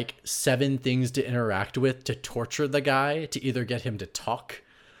there are like 7 things to interact with to torture the guy to either get him to talk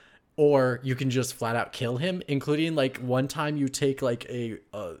or you can just flat out kill him, including like one time you take like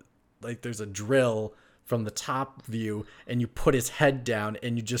like there's a drill from the top view and you put his head down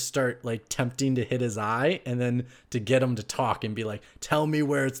and you just start like tempting to hit his eye and then to get him to talk and be like, tell me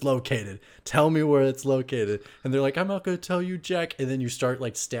where it's located. And they're like, I'm not going to tell you, Jack. And then you start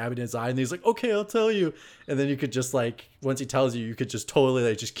like stabbing his eye and he's like, okay, I'll tell you. And then you could just like, once he tells you, you could just totally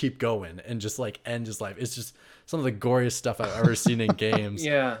like just keep going and just like end his life. It's just some of the goriest stuff I've ever seen in games.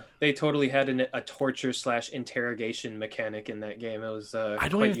 Yeah, they totally had a torture / interrogation mechanic in that game. It was I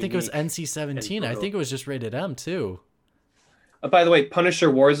don't even think it was NC-17. I think it was just rated M too. By the way, Punisher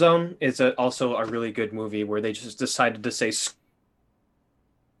Warzone is also a really good movie where they just decided to say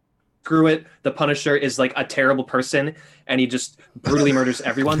screw it. The Punisher is like a terrible person and he just brutally murders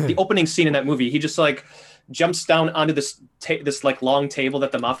everyone. The opening scene in that movie, he just like jumps down onto this like long table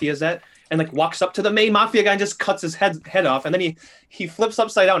that the mafia is at and like walks up to the main mafia guy and just cuts his head off. And then he flips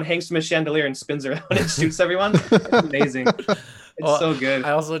upside down, hangs from a chandelier and spins around and shoots everyone. It's amazing. It's so good.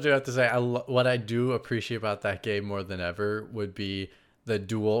 I also do have to say, what I do appreciate about that game more than ever would be the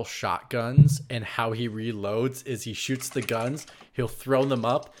dual shotguns and how he reloads is he shoots the guns, he'll throw them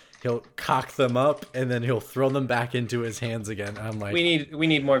up, he'll cock them up, and then he'll throw them back into his hands again. And I'm like, we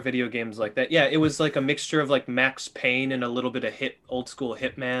need more video games like that. Yeah, it was like a mixture of like Max Payne and a little bit of old school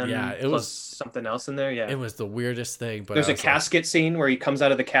Hitman. Yeah, it plus was something else in there. Yeah, it was the weirdest thing. But there's a casket scene where he comes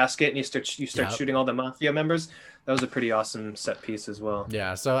out of the casket and you start Yep. shooting all the mafia members. That was a pretty awesome set piece as well.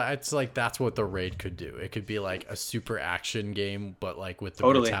 Yeah, so it's like that's what the Raid could do. It could be like a super action game, but like with the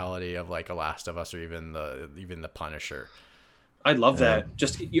Totally. brutality of like a Last of Us or even the Punisher. I love that.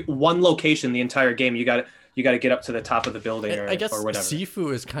 Just one location the entire game. You got to get up to the top of the building or, I guess or whatever.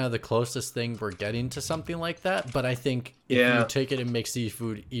 Sifu is kind of the closest thing we're getting to something like that, but I think if Yeah. you take it and make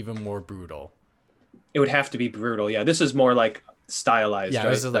seafood even more brutal. It would have to be brutal. Yeah, this is more like stylized. Yeah, right?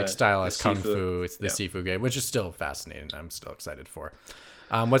 this is like stylized the kung seafood. fu. It's the Yeah. seafood game, which is still fascinating. I'm still excited for.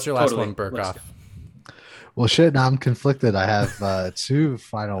 What's your last Totally. one, Burkoff? Well, shit. Now I'm conflicted. I have 2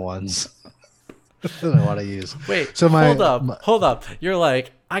 final ones that I want to use. Wait, So hold up. You're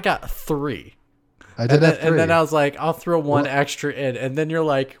like, I got 3. I did have 3. And then I was like, I'll throw one extra in. And then you're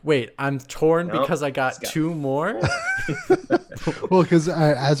like, wait, I'm torn Nope. because I got 2 more? Well, because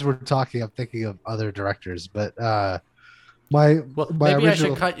as we're talking, I'm thinking of other directors, but my Maybe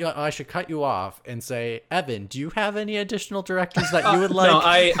original... I should cut you off and say, Evan, do you have any additional directors that you would like?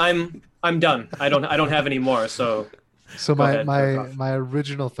 No, I'm done. I don't have any more. So So Go my ahead, Burkoff. my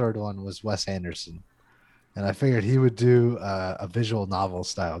original third one was Wes Anderson, and I figured he would do a visual novel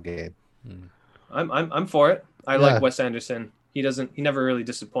style game. I'm for it. I Yeah. like Wes Anderson. He never really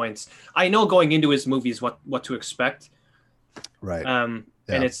disappoints. I know going into his movies what to expect. Right. And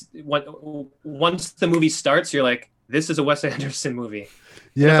Yeah. it's once the movie starts, you're like, this is a Wes Anderson movie.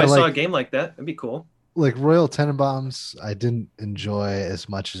 Yeah. If I saw a Like game like that, it'd be cool. Royal Tenenbaums, I didn't enjoy as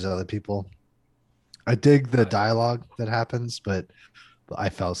much as other people. I dig the dialogue that happens, but I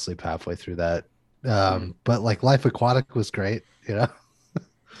fell asleep halfway through that. But like Life Aquatic was great, you know.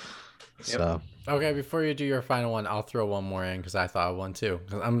 So Okay, before you do your final one, I'll throw one more in because I thought of one too.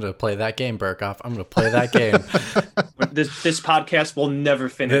 'Cause I'm going to play that game, Burkoff. I'm going to play that game. This podcast will never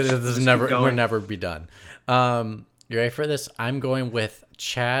finish. This Just never keep going. we'll never be done. You ready for this? I'm going with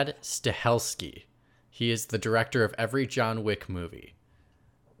Chad Stahelski. He is the director of every John Wick movie.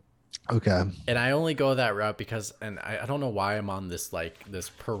 okay. And I only go that route because, and I don't know why I'm on this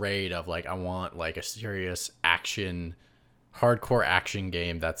parade of like I want like a serious action, hardcore action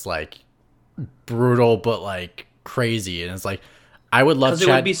game that's like brutal but like crazy, and it's like I would love Because it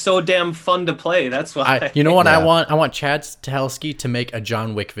Chad. would be so damn fun to play. That's why. You know what I Yeah. want? I want Chad Stahelski to make a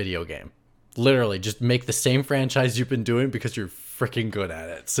John Wick video game. Literally, just make the same franchise you've been doing because you're freaking good at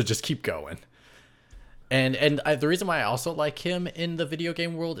it. So just keep going. The reason why I also like him in the video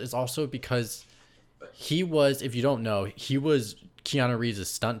game world is also because he was, if you don't know, he was Keanu Reeves'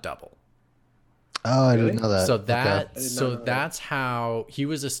 stunt double. Oh, I Really? didn't know that. So I did not know that. that's how he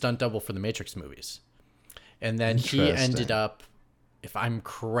was a stunt double for the Matrix movies. And then he Interesting. ended up, if I'm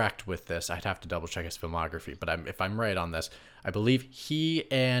correct with this, I'd have to double check his filmography, but if I'm right on this, I believe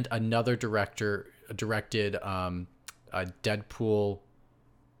he and another director directed Deadpool.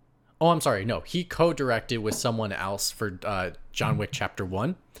 Oh, I'm sorry. No, he co-directed with someone else for John Wick Chapter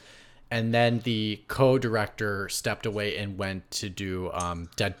 1. And then the co-director stepped away and went to do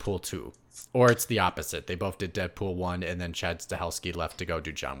Deadpool 2. Or it's the opposite. They both did Deadpool 1, and then Chad Stahelski left to go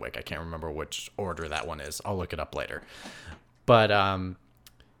do John Wick. I can't remember which order that one is. I'll look it up later. But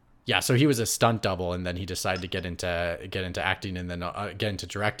yeah, so he was a stunt double, and then he decided to get into acting, and then get into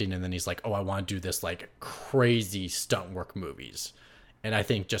directing, and then he's like, oh, I want to do this like crazy stunt work movies. And I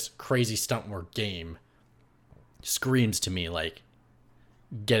think just crazy stunt work game screams to me like,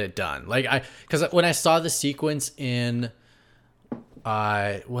 get it done. Like because when I saw the sequence in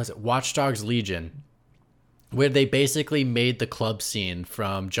was it Watch Dogs Legion, where they basically made the club scene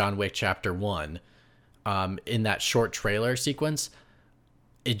from John Wick Chapter 1 in that short trailer sequence,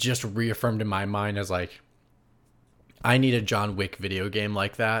 it just reaffirmed in my mind as like, I need a John Wick video game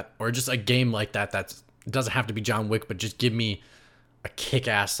like that, or just a game like that that's it doesn't have to be John Wick, but just give me a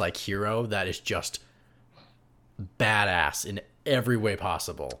kick-ass like hero that is just badass in every way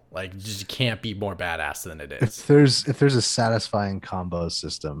possible. Like, just can't be more badass than it is. If there's a satisfying combo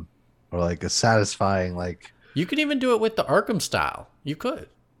system, or like a satisfying like, you could even do it with the Arkham style. You could.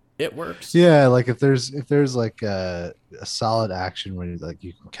 It works. yeah, like if there's like a solid action where like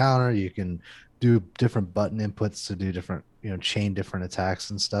you can counter, you can do different button inputs to do different, chain different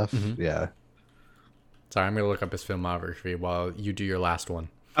attacks and stuff. Yeah. Sorry, I'm gonna look up his filmography while you do your last one.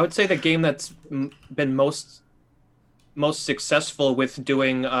 I would say the game that's been most successful with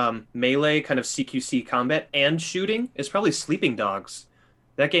doing melee kind of CQC combat and shooting is probably Sleeping Dogs.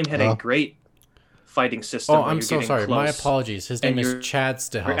 That game had a great fighting system. Oh, I'm so sorry. My apologies. His name is Chad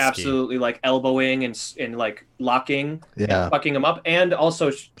Stahelski. You're absolutely like elbowing and like locking, yeah, and fucking him up, and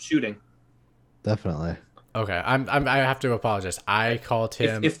also shooting. Definitely. Okay, I have to apologize. I called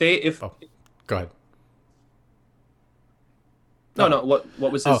him. Oh, go ahead. No.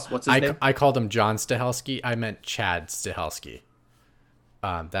 What was his? What's his name? I called him John Stahelski. I meant Chad Stahelski.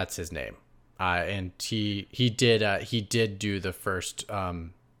 That's his name. And he did do the first.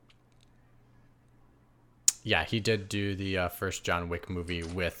 Yeah, he did do the first John Wick movie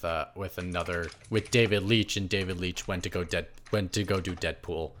with David Leitch, and David Leitch went to go do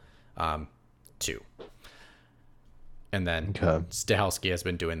Deadpool 2. And then Stahelski has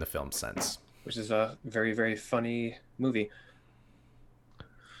been doing the film since. Which is a very, very funny movie.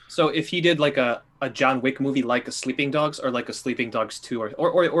 So if he did like a John Wick movie like a Sleeping Dogs, or like a Sleeping Dogs 2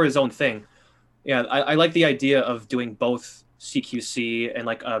 or his own thing. Yeah, I like the idea of doing both CQC and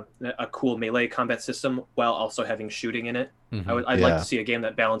like a cool melee combat system while also having shooting in it. Mm-hmm. I'd like to see a game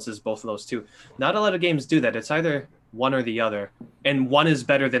that balances both of those two. Not a lot of games do that. It's either one or the other, and one is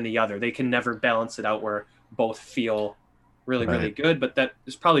better than the other. They can never balance it out where both feel really, really good, but that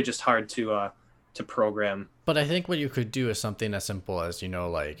is probably just hard to program. But I think what you could do is something as simple as,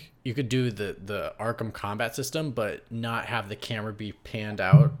 like you could do the Arkham combat system, but not have the camera be panned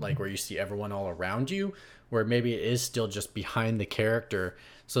out, like where you see everyone all around you, where maybe it is still just behind the character.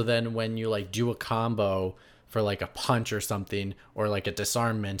 So then when you like do a combo for like a punch or something, or like a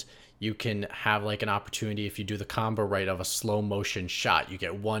disarmament, you can have like an opportunity, if you do the combo right, of a slow motion shot. You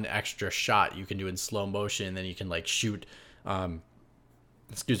get one extra shot you can do in slow motion, and then you can like shoot an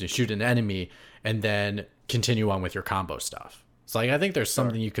enemy and then continue on with your combo stuff. So like I think there's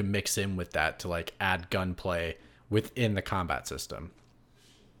something you can mix in with that to like add gunplay within the combat system.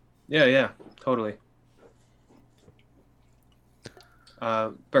 Yeah, totally.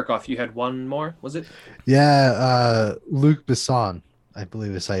 Burkoff, you had one more, was it? Yeah, Luc Besson, I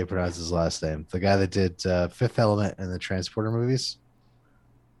believe is how you pronounce his last name. The guy that did Fifth Element and the Transporter movies.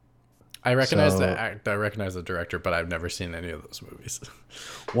 I recognize the director, but I've never seen any of those movies.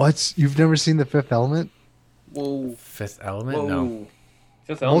 What? You've never seen The Fifth Element? Whoa. Fifth Element? Whoa. No.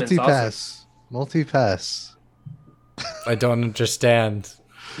 Fifth Element's Multipass. Awesome. Multipass. I don't understand.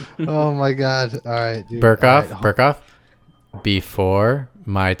 Oh my god. All right, dude. Burkoff. Before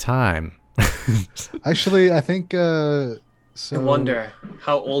my time. Actually, I think I wonder,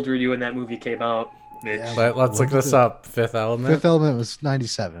 how old were you when that movie came out? Yeah, let's look this up. Fifth Element. Fifth Element was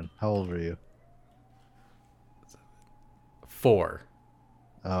 97. How old were you? 4.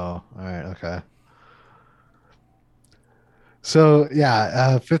 Oh, all right, okay. So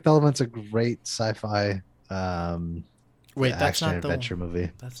yeah, Fifth Element's a great sci-fi wait, that's not adventure movie.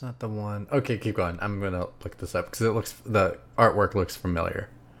 That's not the one. Okay, keep going. I'm gonna look this up because the artwork looks familiar.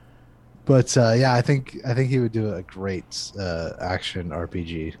 But yeah, I think he would do a great action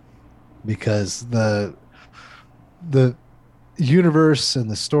RPG, because the universe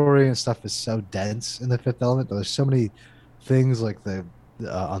and the story and stuff is so dense in the Fifth Element. There's so many things, like the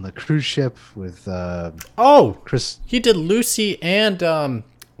on the cruise ship with Oh, Chris. he did Lucy and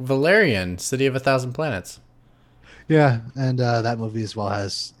Valerian, City of a Thousand Planets. Yeah, and that movie as well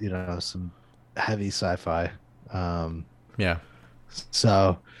has some heavy sci-fi. Um, Yeah.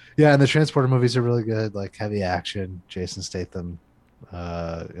 so yeah, and the Transporter movies are really good, like heavy action, Jason Statham,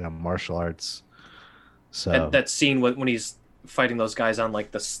 martial arts. So That scene when he's fighting those guys on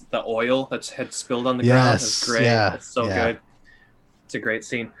like the oil that's had spilled on the ground is yes, great. yeah, It's so yeah. good. It's a great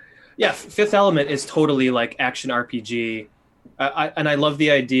scene. Yeah, Fifth Element is totally like action RPG. And I love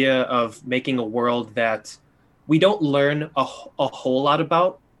the idea of making a world that we don't learn a whole lot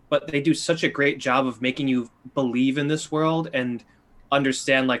about, but they do such a great job of making you believe in this world and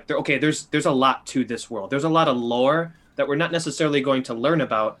understand like there's a lot to this world. There's a lot of lore that we're not necessarily going to learn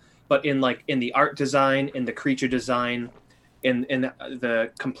about, but in the art design, in the creature design, in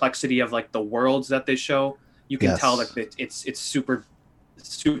the complexity of like the worlds that they show, you can tell Yes. that it's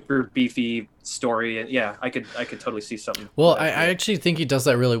super beefy story, and yeah, I could totally see something. Well, I actually think he does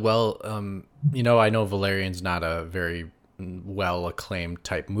that really well. I know Valerian's not a very well acclaimed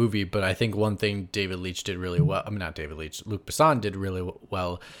type movie, but I think one thing David Leitch did really well. I mean, not David Leitch, Luc Besson did really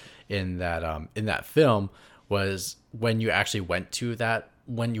well in that film was when you actually went to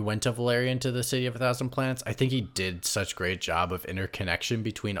Valerian to the City of a Thousand Planets. I think he did such great job of interconnection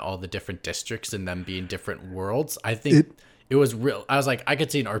between all the different districts and them being different worlds. I think it was real. I was like, I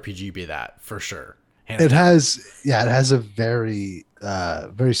could see an RPG be that for sure. Hands It down. has a very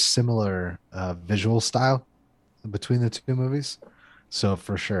very similar visual style between the two movies. So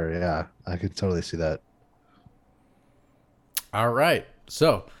for sure, yeah, I could totally see that. All right.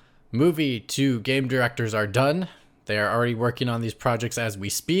 So, movie to game directors are done. They are already working on these projects as we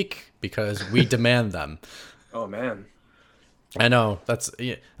speak because we demand them. Oh man. I know. That's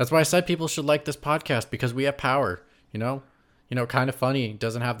why I said people should like this podcast because we have power, kind of funny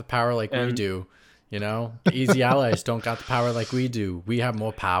doesn't have the power like we do, Easy Allies don't got the power like we do. We have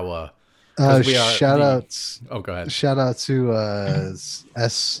more power. 'Cause we are Shout outs. Oh, go ahead. Shout out to S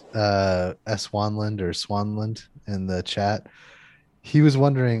Swanland or Swanland in the chat. He was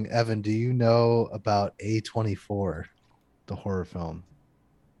wondering, Evan, do you know about A24, the horror film?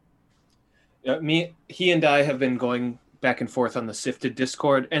 He and I have been going back and forth on the Sifted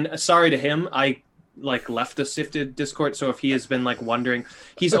Discord, and sorry to him, I like left the Sifted Discord. So if he has been like wondering,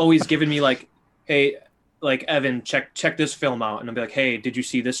 he's always given me like, hey, like Evan, check this film out, and I'll be like, hey, did you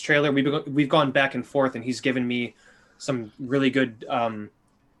see this trailer? We've gone back and forth, and he's given me some really good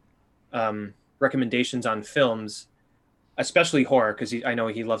recommendations on films, especially horror, because I know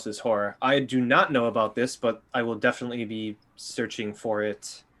he loves his horror. I do not know about this, but I will definitely be searching for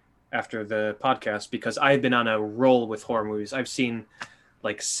it after the podcast because I've been on a roll with horror movies. I've seen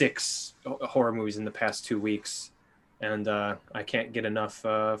like 6 horror movies in the past 2 weeks, and I can't get enough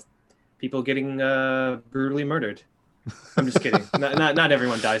people getting brutally murdered. I'm just kidding. Not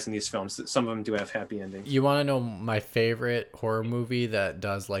everyone dies in these films. Some of them do have happy endings. You want to know my favorite horror movie that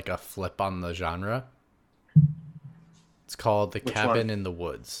does like a flip on the genre? It's called The Which Cabin one? in the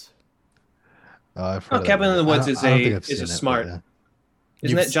Woods. I've heard of Cabin that in the movie. Woods I don't think I've is seen a it, but smart. yeah.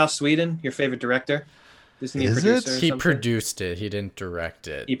 Isn't You've that Joss Whedon, your favorite director? Isn't he a Is it? producer? Or He something? produced it. He didn't direct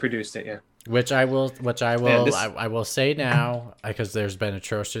it. He produced it, yeah. Which I will this- I will say now because there's been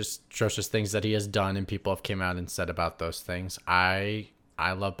atrocious things that he has done and people have came out and said about those things. I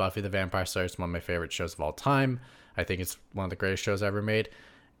love Buffy the Vampire Slayer. It's one of my favorite shows of all time. I think it's one of the greatest shows ever made,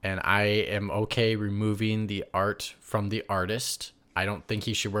 and I am okay removing the art from the artist. I don't think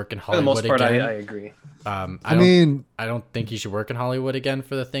he should work in For the Hollywood most part, again. I agree. I mean, I don't think he should work in Hollywood again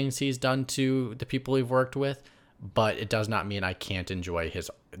for the things he's done to the people he's worked with, but it does not mean I can't enjoy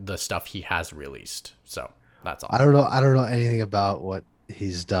the stuff he has released. So that's all. I don't know anything about what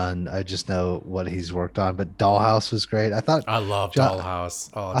he's done. I just know what he's worked on. But Dollhouse was great. I thought I love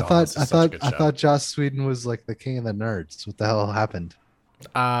Dollhouse. Oh, I Dollhouse thought is I such a thought good I show. thought Joss Whedon was like the king of the nerds. What the hell happened?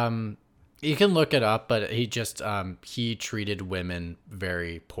 You can look it up, but he just he treated women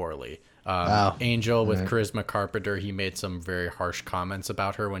very poorly. Wow. Angel with Right. Charisma Carpenter, he made some very harsh comments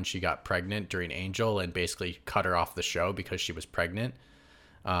about her when she got pregnant during Angel and basically cut her off the show because she was pregnant.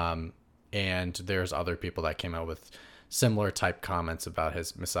 And there's other people that came out with similar type comments about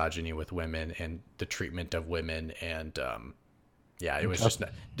his misogyny with women and the treatment of women. And it was just,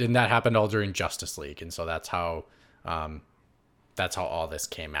 didn't that happen all during Justice League? And so that's how all this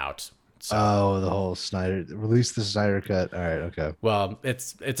came out. So, Oh, the whole Snyder release the Snyder cut. All right, okay. well,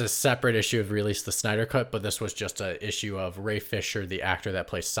 it's a separate issue of Release the Snyder Cut, but this was just an issue of Ray Fisher, the actor that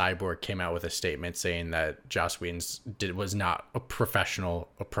plays Cyborg, came out with a statement saying that Joss Whedon's was not a professional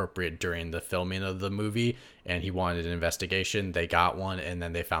appropriate during the filming of the movie, and he wanted an investigation. They got one, and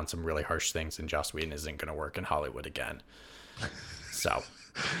then they found some really harsh things, and Joss Whedon isn't going to work in Hollywood again. So.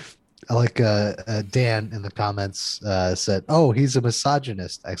 I like Dan in the comments said, "Oh, he's a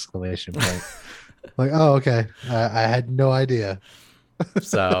misogynist!" Exclamation point. Like, oh, okay. I had no idea.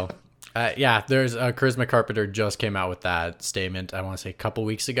 So, yeah, there's Charisma Carpenter just came out with that statement, I want to say a couple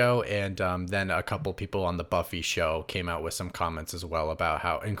weeks ago. And then a couple people on the Buffy show came out with some comments as well about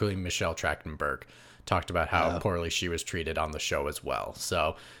how, including Michelle Trachtenberg, talked about how poorly she was treated on the show as well.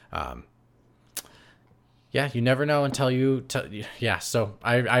 So, yeah, you never know until you yeah, so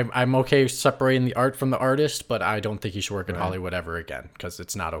I'm okay separating the art from the artist, but I don't think he should work in Hollywood ever again because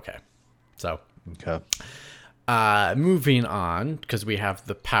it's not okay. So, okay. Moving on, because we have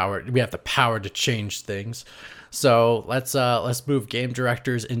the power to change things. So let's move game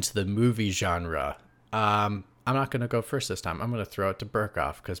directors into the movie genre. I'm not gonna go first this time. I'm gonna throw it to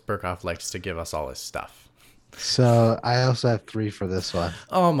Burkhoff because Burkhoff likes to give us all his stuff. So I also have 3 for this one.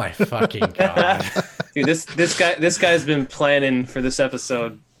 Oh my fucking god. Dude, this guy's been planning for this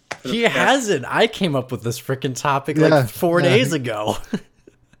episode. He hasn't. I came up with this freaking topic like 4 days ago.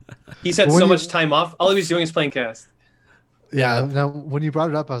 He's had so much time off. All he was doing is playing cast. Yeah. Now, when you brought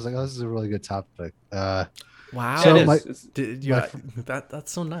it up, I was like, "Oh, this is a really good topic." Wow. So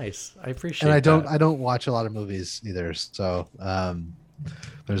that's so nice. I appreciate. And that. I don't watch a lot of movies either, so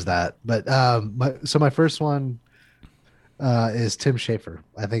there's that. But my first one is Tim Schafer.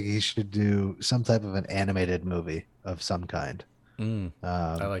 I think he should do some type of an animated movie of some kind.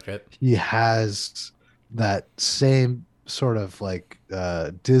 I like it. He has that same sort of like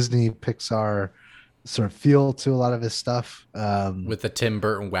Disney Pixar sort of feel to a lot of his stuff, with the Tim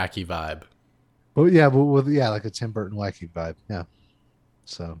Burton wacky vibe. But yeah, like a Tim Burton wacky vibe. Yeah.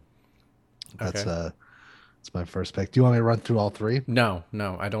 So that's that's my first pick. Do you want me to run through all 3? No,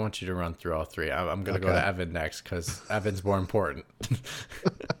 I don't want you to run through all 3. I'm gonna go to Evan next because Evan's more important.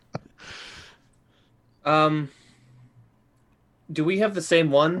 Do we have the same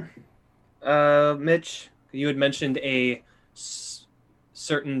one, Mitch? You had mentioned a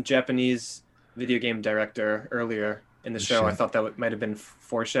certain Japanese video game director earlier in the show. I thought that might have been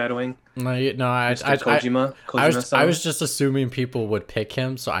foreshadowing. No, Kojima. I was just assuming people would pick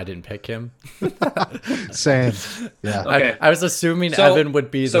him, so I didn't pick him. Same. Yeah. Okay. I was assuming Evan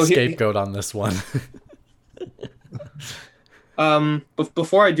would be the scapegoat on this one.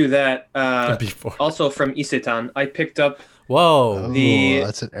 Before I do that, also from Isetan, I picked up. Whoa.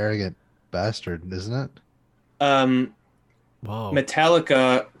 That's an arrogant bastard, isn't it? Whoa.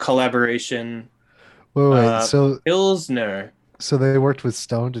 Metallica collaboration. Wait. So Pilsner. So they worked with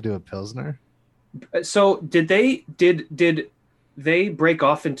Stone to do a Pilsner? So did they break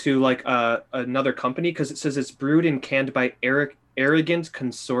off into like another company? Because it says it's brewed and canned by Arrogant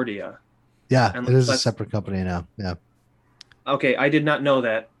Consortia. Yeah, it is a separate company now. Yeah. Okay, I did not know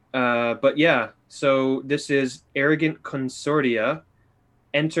that. But yeah, so this is Arrogant Consortia,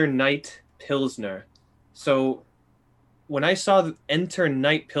 Enter Night Pilsner. So when I saw Enter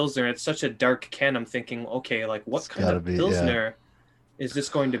Night Pilsner, it's such a dark can. I'm thinking, okay, like what kind of Pilsner is this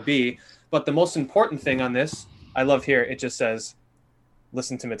going to be? But the most important thing on this, I love here, it just says,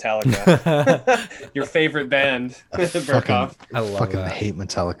 listen to Metallica. Your favorite band, Burkhoff. I fucking hate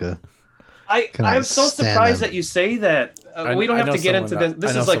Metallica. I'm so surprised that you say that. We don't have to get into this.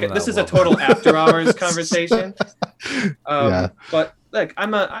 This is a total after hours conversation. But look,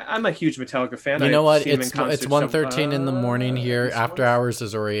 I'm a huge Metallica fan. You know what? It's 1:13 in the morning here. After hours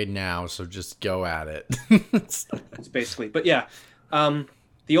is already now, so just go at it. It's basically, but yeah.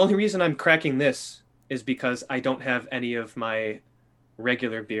 The only reason I'm cracking this is because I don't have any of my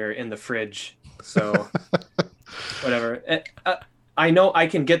regular beer in the fridge. So whatever. I know I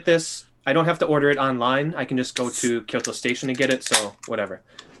can get this. I don't have to order it online. I can just go to Kyoto Station and get it. So whatever.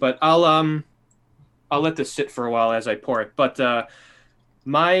 But I'll let this sit for a while as I pour it. But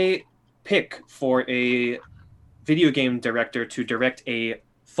my pick for a video game director to direct a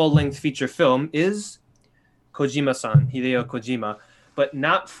full-length feature film is Kojima-san, Hideo Kojima, but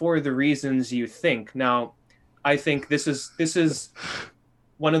not for the reasons you think. Now, I think this is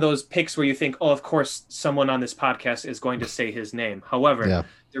one of those picks where you think, oh, of course, someone on this podcast is going to say his name. However,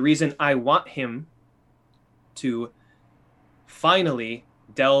 the reason I want him to finally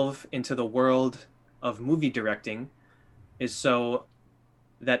delve into the world of movie directing is so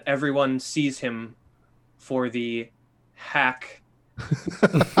that everyone sees him for the hack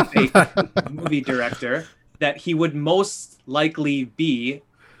a movie director that he would most likely be.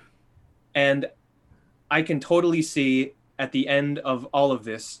 And I can totally see at the end of all of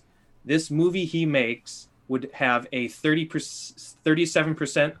this, this movie he makes would have a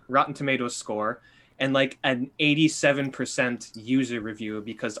 37% Rotten Tomatoes score and like an 87% user review,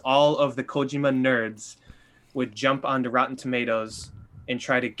 because all of the Kojima nerds would jump onto Rotten Tomatoes and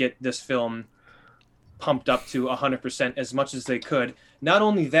try to get this film pumped up to 100% as much as they could. Not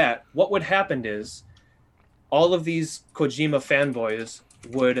only that, what would happen is all of these Kojima fanboys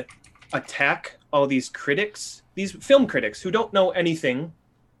would attack all these critics, these film critics who don't know anything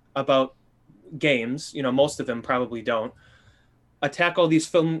about games. You know, most of them probably don't. Attack all these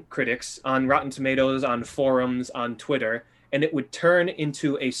film critics on Rotten Tomatoes, on forums, on Twitter, and it would turn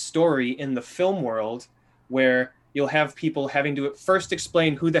into a story in the film world where you'll have people having to first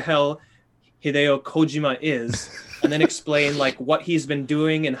explain who the hell Hideo Kojima is, and then explain like what he's been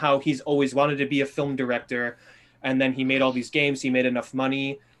doing and how he's always wanted to be a film director. And then he made all these games, he made enough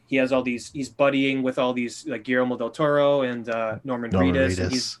money. He has all these, he's buddying with all these like Guillermo del Toro and Norman Reedus.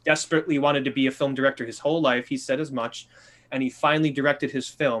 And he's desperately wanted to be a film director his whole life. He said as much, and he finally directed his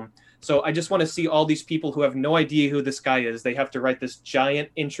film. So I just want to see all these people who have no idea who this guy is. They have to write this giant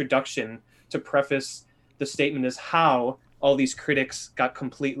introduction to preface the statement as how all these critics got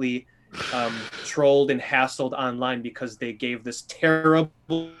completely trolled and hassled online because they gave this terrible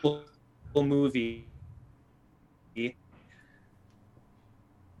movie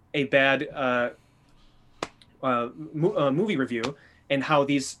a bad movie review, and how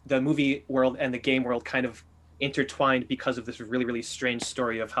the movie world and the game world kind of intertwined because of this really, really strange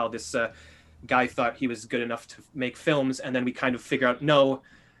story of how this guy thought he was good enough to make films, and then we kind of figure out, no,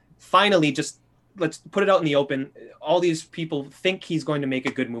 finally, just let's put it out in the open. All these people think he's going to make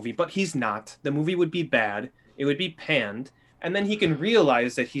a good movie, but he's not. The movie would be bad. It would be panned. And then he can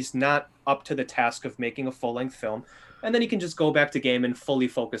realize that he's not up to the task of making a full-length film. And then he can just go back to game and fully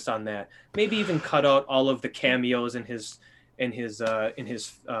focus on that. Maybe even cut out all of the cameos in his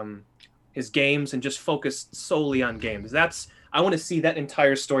games and just focus solely on games. I want to see that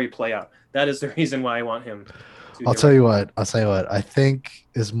entire story play out. That is the reason why I want him to I'll tell you what. I think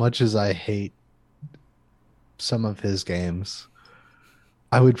as much as I hate some of his games,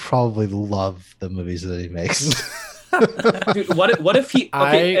 I would probably love the movies that he makes. Dude, what if he?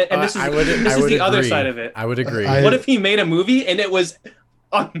 Okay, this is the other side of it. I would agree. What if he made a movie and it was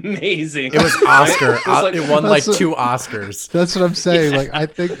amazing? It was Oscar. It won like 2 Oscars. That's what I'm saying. Yeah. Like I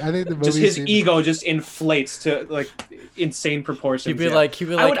think the movie. Just his ego just inflates to like insane proportions. He'd be like.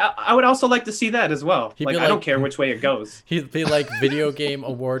 I would also like to see that as well. Like I don't care which way it goes. He'd be like video game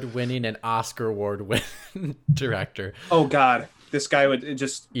award winning and Oscar award winning director. Oh God. This guy would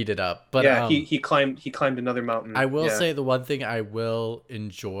just eat it up. But yeah, he climbed another mountain. I will say the one thing I will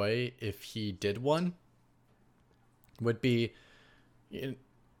enjoy if he did one would be, you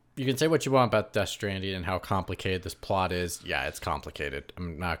can say what you want about Death Stranding and how complicated this plot is. Yeah, it's complicated.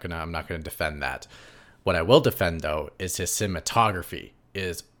 I'm not gonna defend that. What I will defend though is his cinematography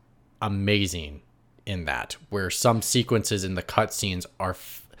is amazing in that, where some sequences in the cutscenes are.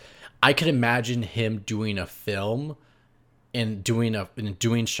 I could imagine him doing a film and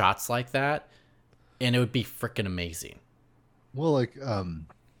doing shots like that, and it would be freaking amazing. Well, like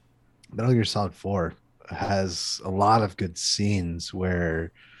Metal Gear Solid 4 has a lot of good scenes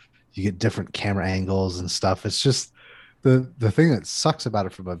where you get different camera angles and stuff. It's just the thing that sucks about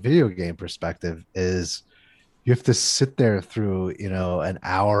it from a video game perspective is you have to sit there through, an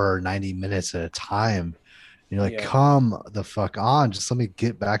hour or 90 minutes at a time. And you're like, come the fuck on, just let me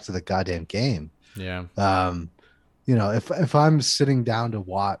get back to the goddamn game. Yeah. If I'm sitting down to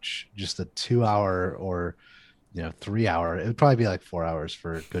watch just a 2-hour or 3-hour, it would probably be like 4 hours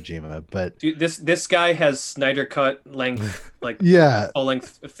for Kojima. But dude, this guy has Snyder cut length, like full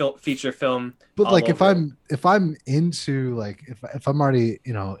length feature film. But like if I'm into like if I'm already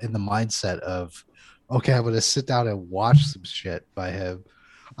in the mindset of okay, I'm gonna sit down and watch some shit by him,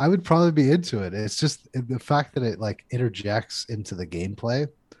 I would probably be into it. It's just the fact that it like interjects into the gameplay.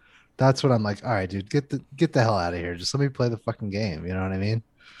 That's what I'm like, all right, dude, get the hell out of here. Just let me play the fucking game. You know what I mean?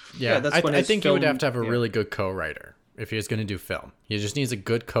 Yeah, I think you would have to have a really good co-writer if he was going to do film. He just needs a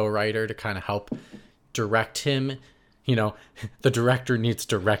good co-writer to kind of help direct him. The director needs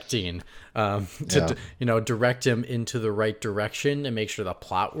directing to direct him into the right direction and make sure the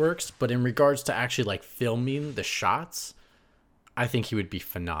plot works. But in regards to actually like filming the shots, I think he would be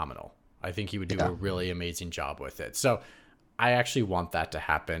phenomenal. I think he would do a really amazing job with it. So I actually want that to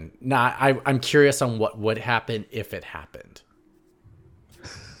happen. I'm curious on what would happen if it happened.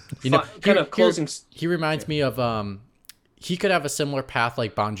 He reminds me of he could have a similar path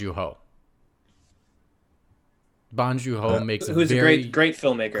like Bong Joon-ho. Bong Joon-ho makes who's a great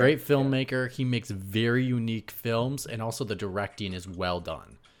filmmaker. Great filmmaker. Yeah. He makes very unique films, and also the directing is well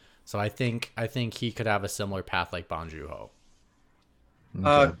done. So I think he could have a similar path like Bong Joon-ho.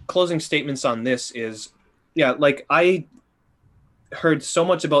 Okay. Closing statements on this is, like I heard so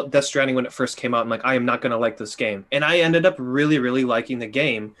much about Death Stranding when it first came out. I'm like, I am not going to like this game, and I ended up really, really liking the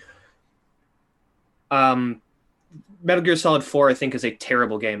game. Metal Gear Solid 4, I think, is a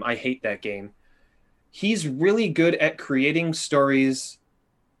terrible game. I hate that game. He's really good at creating stories,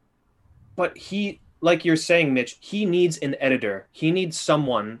 but he, like you're saying, Mitch, he needs an editor. He needs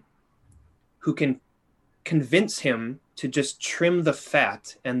someone who can convince him to just trim the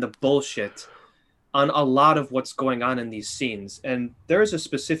fat and the bullshit on a lot of what's going on in these scenes. And there is a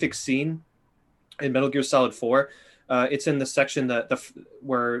specific scene in Metal Gear Solid 4. It's in the section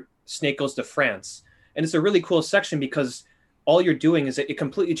where Snake goes to France. And it's a really cool section because all you're doing is it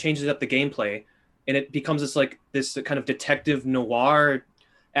completely changes up the gameplay, and it becomes this kind of detective noir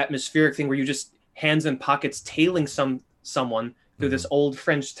atmospheric thing where you just hands in pockets tailing someone through this old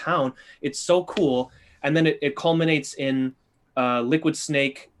French town. It's so cool. And then it culminates in Liquid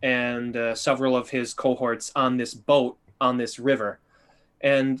Snake and several of his cohorts on this boat on this river.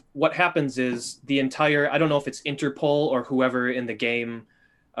 And what happens is the entire, I don't know if it's Interpol or whoever in the game,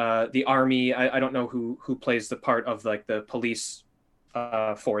 the army, I don't know who plays the part of like the police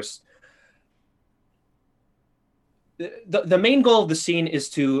force. The main goal of the scene is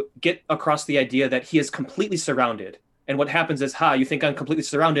to get across the idea that he is completely surrounded. And what happens is, you think I'm completely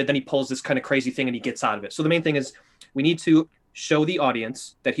surrounded, then he pulls this kind of crazy thing and he gets out of it. So the main thing is we need to show the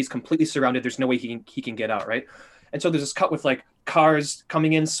audience that he's completely surrounded. There's no way he can get out, right? And so there's this cut with like cars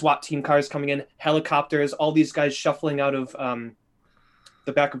coming in, SWAT team cars coming in, helicopters, all these guys shuffling out of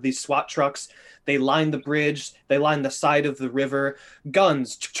the back of these SWAT trucks. They line the bridge, they line the side of the river,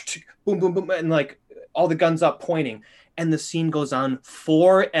 guns, boom, boom, boom, and like all the guns up pointing. And the scene goes on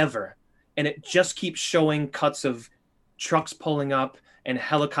forever. And it just keeps showing cuts of trucks pulling up and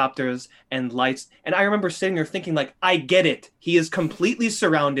helicopters and lights. And I remember sitting there thinking, like, I get it. He is completely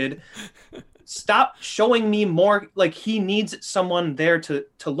surrounded. Stop showing me more. Like, he needs someone there to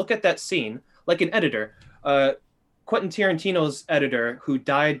look at that scene, like an editor. Quentin Tarantino's editor, who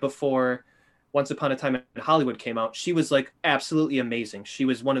died before Once Upon a Time in Hollywood came out, she was like absolutely amazing.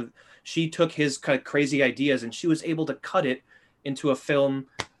 She took his kind of crazy ideas and she was able to cut it into a film.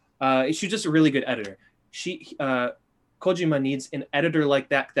 She's just a really good editor. Kojima needs an editor like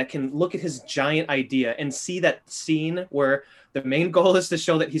that can look at his giant idea and see that scene where the main goal is to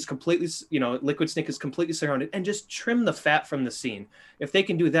show that he's completely, Liquid Snake is completely surrounded, and just trim the fat from the scene. If they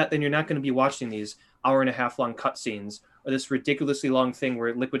can do that, then you're not going to be watching these hour-and-a-half long cutscenes or this ridiculously long thing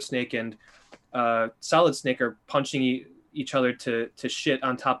where Liquid Snake and Solid Snake are punching each other to shit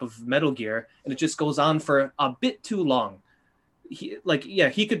on top of Metal Gear, and it just goes on for a bit too long. He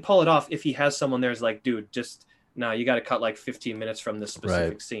could pull it off if he has someone there's like, dude, just no, you got to cut like 15 minutes from this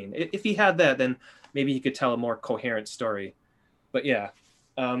specific scene. If he had that, then maybe he could tell a more coherent story. But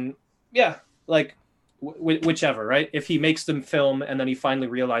whichever, right? If he makes them film and then he finally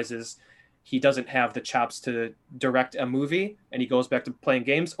realizes he doesn't have the chops to direct a movie and he goes back to playing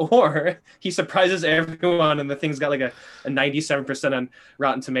games, or he surprises everyone and the thing's got like a 97% on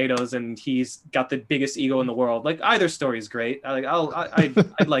Rotten Tomatoes and he's got the biggest ego in the world. Like, either story is great.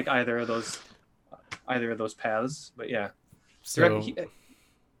 I'd like either of those paths. But yeah. So, do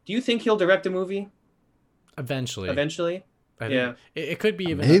you think he'll direct a movie? Eventually. Yeah. It could be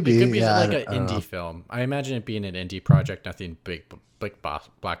even maybe. It could be like an indie film. I imagine it being an indie project, nothing big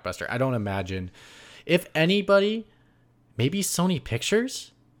blockbuster. I don't imagine. If anybody, maybe Sony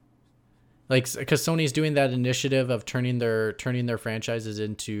Pictures. Like, because Sony's doing that initiative of turning their franchises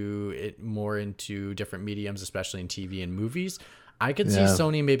into different mediums, especially in TV and movies. I could see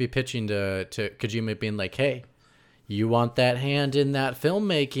Sony maybe pitching to Kojima, being like, "Hey, you want that hand in that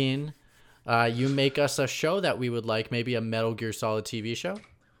filmmaking? You make us a show that we would like, maybe a Metal Gear Solid TV show,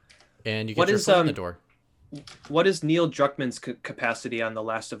 and you get your foot in the door." What is Neil Druckmann's capacity on the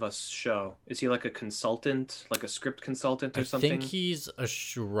Last of Us show? Is he like a consultant, like a script consultant or something? I think he's a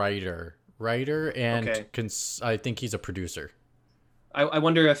writer, and I think he's a producer. I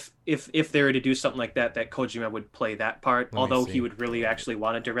wonder if they were to do something like that Kojima would play that part, although he would really actually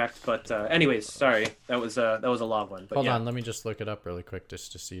want to direct. But anyways, sorry, that was a long one. But hold on, let me just look it up really quick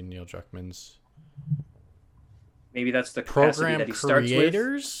just to see Neil Druckmann's. Maybe that's the program that he starts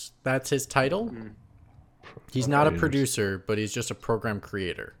creators. With. That's his title. Mm-hmm. He's not a producer, but he's just a program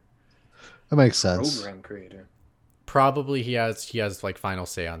creator. That makes sense. Program creator. Probably he has like final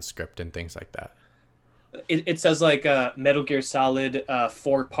say on script and things like that. it says like Metal Gear Solid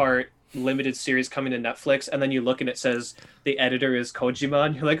 4-part limited series coming to Netflix, and then you look and it says the editor is Kojima,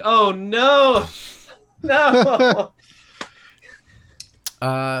 and you're like, oh no, no.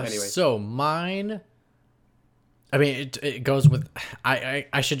 So mine. I mean, it goes with.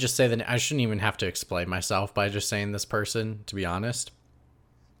 I should just say that I shouldn't even have to explain myself by just saying this person. To be honest,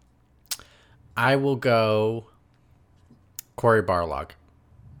 I will go Cory Barlog.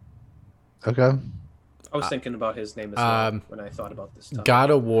 Okay. I was thinking about his name as well when I thought about this stuff. God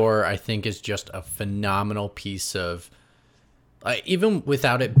of War, I think, is just a phenomenal piece of. Even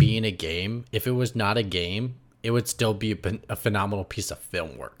without it being a game, if it was not a game, it would still be a phenomenal piece of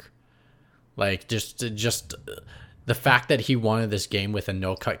film work. Like just the fact that he wanted this game with a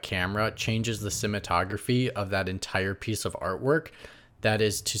no-cut camera changes the cinematography of that entire piece of artwork. That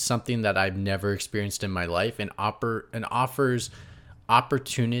is to something that I've never experienced in my life, and offers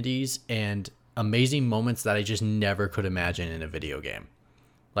opportunities and amazing moments that I just never could imagine in a video game.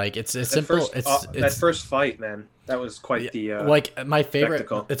 Like it's simple. That first fight, man, that was quite the like my favorite.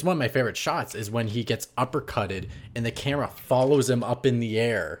 spectacle. It's one of my favorite shots is when he gets uppercutted and the camera follows him up in the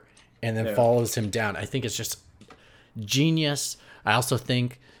air and then follows him down. I think it's just genius. I also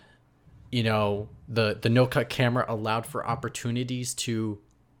think, the no cut camera allowed for opportunities to,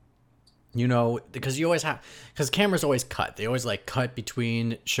 because cameras always cut. They always like cut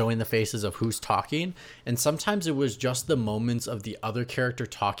between showing the faces of who's talking. And sometimes it was just the moments of the other character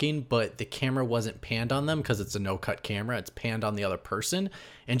talking, but the camera wasn't panned on them because it's a no cut camera. It's panned on the other person,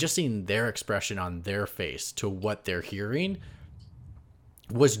 and just seeing their expression on their face to what they're hearing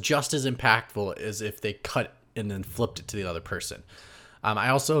was just as impactful as if they cut and then flipped it to the other person. I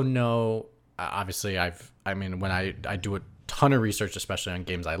also know, obviously when I do a ton of research, especially on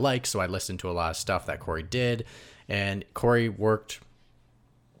games I like, so I listen to a lot of stuff that Cory did, and Cory worked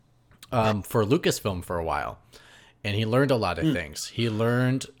for Lucasfilm for a while, and he learned a lot of things. He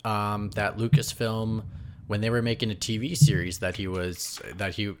learned that Lucasfilm, when they were making a TV series I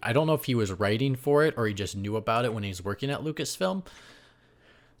don't know if he was writing for it or he just knew about it when he was working at Lucasfilm,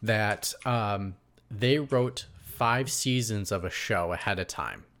 that they wrote 5 seasons of a show ahead of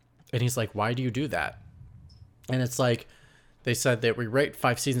time. And he's like, why do you do that? And it's like, they said that we write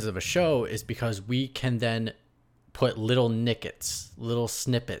 5 seasons of a show is because we can then put little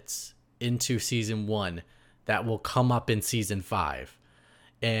snippets into season 1 that will come up in season 5.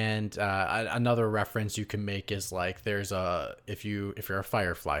 And another reference you can make is like, there's if you're a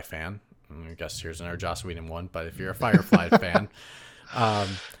Firefly fan, I guess here's another Joss Whedon one, but if you're a Firefly fan,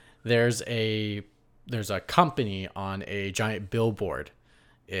 there's a company on a giant billboard.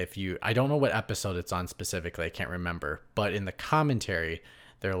 I don't know what episode it's on specifically, I can't remember, but in the commentary,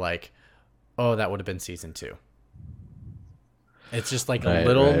 they're like, oh, that would have been season 2. It's just like a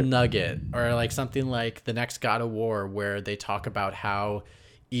little nugget, or like something like the next God of War, where they talk about how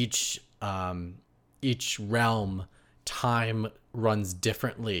each realm time runs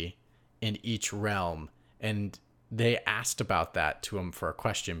differently in each realm. And they asked about that to him for a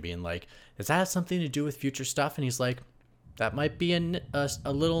question, being like, does that have something to do with future stuff? And he's like, that might be a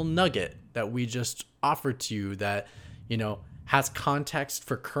little nugget that we just offered to you that, has context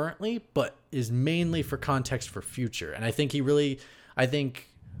for currently, but is mainly for context for future. And I think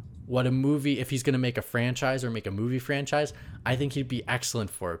what a movie, if he's going to make a franchise or make a movie franchise, I think he'd be excellent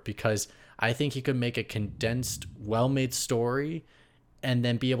for it, because I think he could make a condensed, well-made story and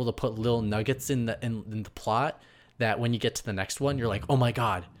then be able to put little nuggets in the plot that when you get to the next one, you're like, oh my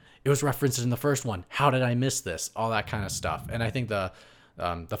God, it was referenced in the first one. How did I miss this? All that kind of stuff. And I think the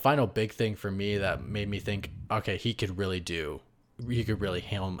final big thing for me that made me think, okay, he could really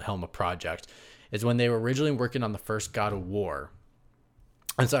helm a project, is when they were originally working on the first God of War.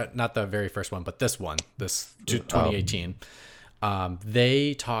 And so not the very first one, but this 2018.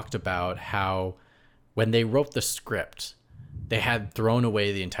 They talked about how when they wrote the script, they had thrown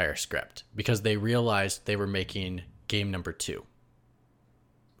away the entire script because they realized they were making game number 2.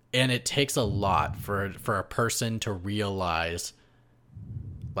 And it takes a lot for a person to realize,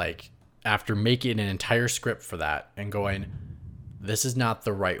 like, after making an entire script for that and going, this is not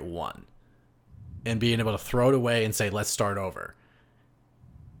the right one, and being able to throw it away and say, let's start over.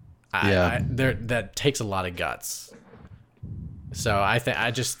 That takes a lot of guts. So I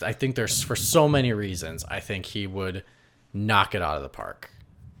think there's, for so many reasons, I think he would knock it out of the park,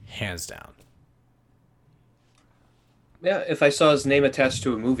 hands down. Yeah, if I saw his name attached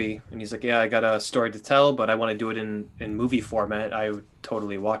to a movie and he's like, yeah, I got a story to tell, but I want to do it in movie format, I would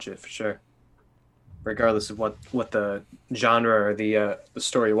totally watch it for sure. Regardless of what the genre or the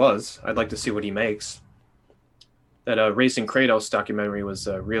story was, I'd like to see what he makes. That Racing Kratos documentary was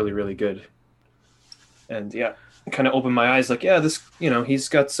really, really good. and yeah, kind of opened my eyes. Like, yeah, this, he's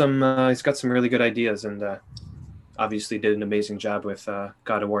got some really good ideas, and obviously did an amazing job with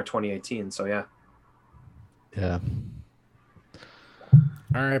God of War 2018. So yeah. Yeah.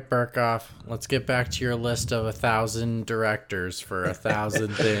 All right, Burkoff, let's get back to your list of 1,000 directors for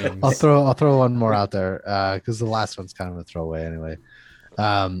 1,000 things. I'll throw one more out there because the last one's kind of a throwaway anyway.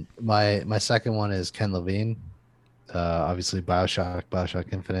 My second one is Ken Levine. Obviously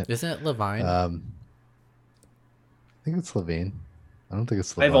Bioshock Infinite. Isn't it Levine? I think it's Levine. I don't think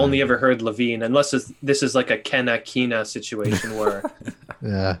it's Levine. I've only ever heard Levine, unless this is like a Ken Akina situation where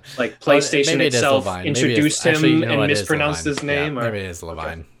yeah, like PlayStation itself introduced him and mispronounced his name. Yeah, maybe it is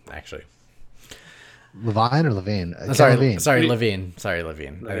Levine, actually. Levine or Levine? Sorry, Levine. Sorry,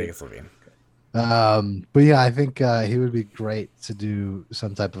 Levine. I think it's Levine. But yeah, I think he would be great to do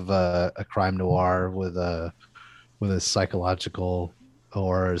some type of a crime noir with a psychological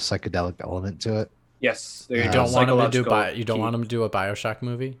or psychedelic element to it. Yes, you don't want him to do a BioShock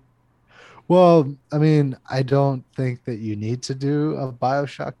movie. Well, I mean, I don't think that you need to do a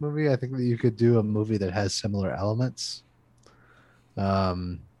BioShock movie. I think that you could do a movie that has similar elements.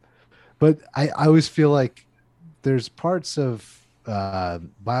 But I always feel like there's parts of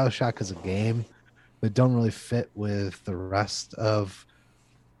BioShock as a game that don't really fit with the rest of,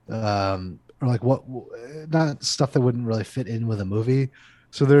 or like not stuff that wouldn't really fit in with a movie.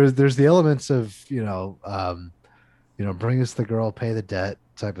 So there's the elements of bring us the girl, pay the debt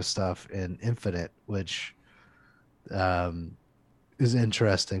type of stuff in Infinite, which is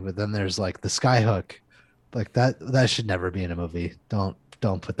interesting. But then there's like the skyhook, like that should never be in a movie. Don't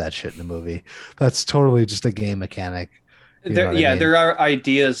put that shit in a movie. That's totally just a game mechanic. There are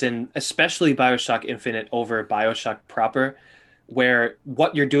ideas in especially BioShock Infinite over BioShock proper, where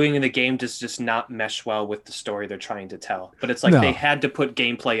what you're doing in the game does just not mesh well with the story they're trying to tell. But it's like they had to put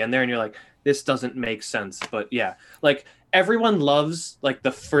gameplay in there, and you're like, this doesn't make sense. But yeah, like everyone loves like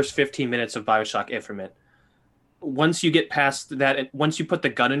the first 15 minutes of BioShock Infinite. Once you get past that, once you put the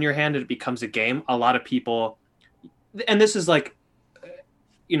gun in your hand and it becomes a game, a lot of people, and this is like,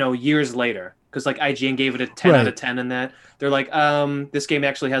 years later, because like IGN gave it a 10 out of 10 in that. They're like, this game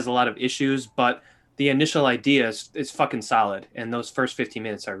actually has a lot of issues, but the initial idea is fucking solid, and those first 15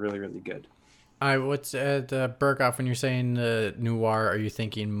 minutes are really, really good. What's Burkoff, when you're saying noir, are you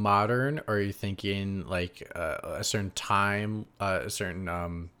thinking modern, or are you thinking like a certain time, a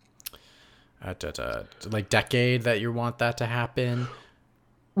certain like decade that you want that to happen?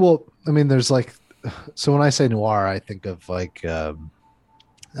 Well, I mean, there's like, so when I say noir, I think of like,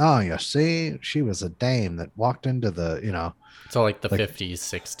 you see, she was a dame that walked into the, So like the 50s,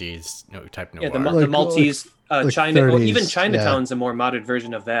 60s type noir. Yeah, the Maltese, China, 30s, well, even Chinatown's a more modern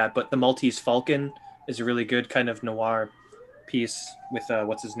version of that, but the Maltese Falcon is a really good kind of noir piece with,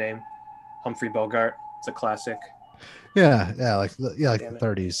 what's his name? Humphrey Bogart. It's a classic. Yeah, like the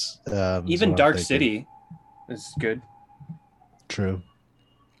 30s. Even Dark City is good. True.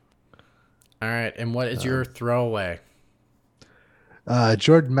 All right, and what is your throwaway?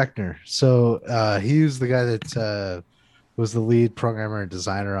 Jordan Mechner. So he was the guy that was the lead programmer and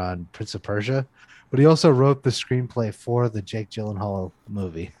designer on Prince of Persia, but he also wrote the screenplay for the Jake Gyllenhaal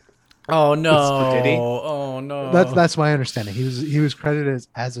movie. Oh no! Did he? Oh no! That's my understanding. He was credited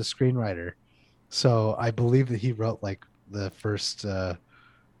as a screenwriter, so I believe that he wrote like the first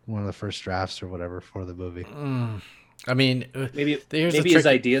one of the first drafts or whatever for the movie. I mean, maybe his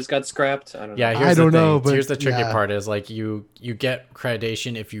ideas got scrapped. I don't know. Yeah, I don't know, but here's the tricky part: is like you get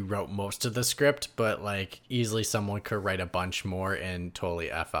accreditation if you wrote most of the script, but like easily someone could write a bunch more and totally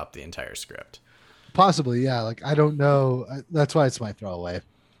f up the entire script. Possibly, yeah. Like I don't know. That's why it's my throwaway.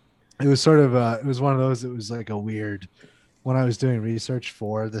 It was sort of it was one of those. It was like a weird. When I was doing research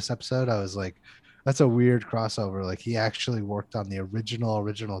for this episode, I was like, "That's a weird crossover." Like he actually worked on the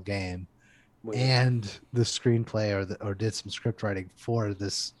original game. And the screenplay or did some script writing for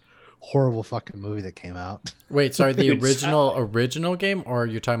this horrible fucking movie that came out. Wait, sorry, the original game, or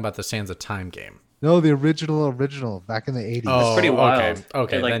you're talking about the Sands of Time game? No, the original back in the 80s. Oh, it's pretty wild.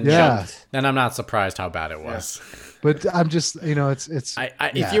 Okay, then I'm not surprised how bad it was. Yeah. But I'm just, it's.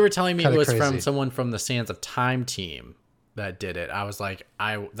 If you were telling me it was crazy. from someone from the Sands of Time team that did it, I was like,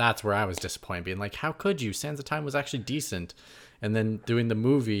 that's where I was disappointed, being like, how could you? Sands of Time was actually decent, and then doing the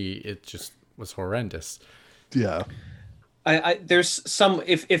movie, it just was horrendous. Yeah. There's some,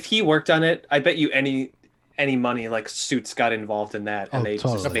 if he worked on it, I bet you any money like Suits got involved in that, and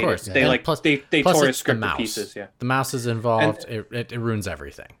totally. Of course. They tore his script to pieces. Yeah, the mouse is involved. It ruins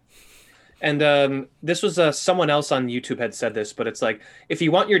everything. And this was someone else on YouTube had said this, but it's like, if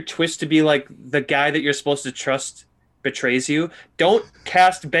you want your twist to be like the guy that you're supposed to trust betrays you, don't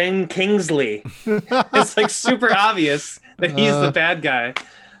cast Ben Kingsley. It's like super obvious that he's the bad guy.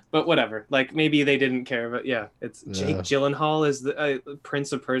 But whatever. Like maybe they didn't care. But yeah, it's Jake Gyllenhaal is the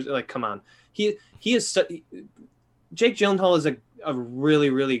Prince of Persia. Like, come on, he is. Jake Gyllenhaal is a really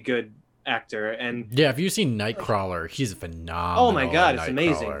really good actor. And yeah, have you seen Nightcrawler? He's phenomenal. Oh my god, it's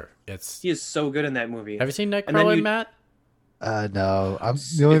amazing. He is so good in that movie. Have you seen Nightcrawler, Matt? No.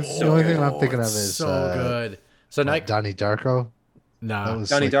 The only thing I'm thinking of is so good. So Donnie Darko. No,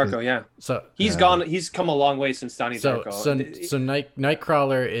 Donnie Darko, yeah. So he's gone. He's come a long way since Donnie Darko. So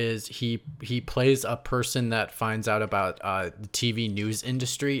Nightcrawler is he plays a person that finds out about the TV news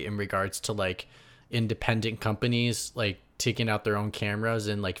industry in regards to like independent companies like taking out their own cameras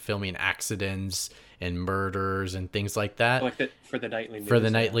and like filming accidents and murders and things like that. Like for the nightly news. For the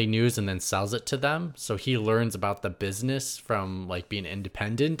nightly news, and then sells it to them. So he learns about the business from like being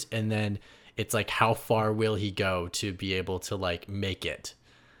independent, and then it's like how far will he go to be able to like make it.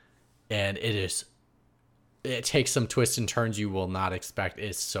 And it takes some twists and turns you will not expect.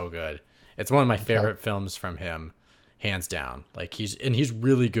 It's so good. It's one of my favorite films from him, hands down. Like he's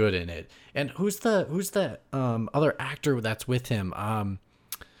really good in it. And who's the other actor that's with him?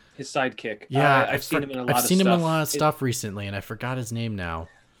 His sidekick. Yeah, I've seen him in a lot of stuff recently, and I forgot his name now.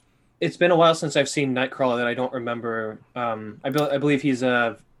 It's been a while since I've seen Nightcrawler that I don't remember. I believe he's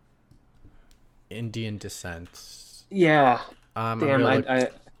a Indian descent. Yeah. I'm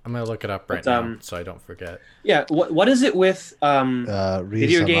gonna look it up right now so I don't forget. Yeah. What is it with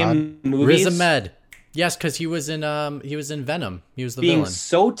video game movies? Riz Ahmed. Yes, because he was in Venom. He was the villain. Being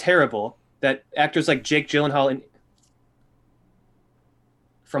so terrible that actors like Jake Gyllenhaal in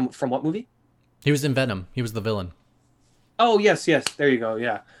from what movie? He was in Venom. He was the villain. Oh yes. There you go.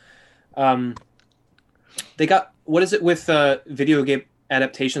 Yeah. They got, what is it with video game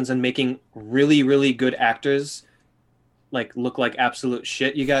adaptations and making really really good actors like look like absolute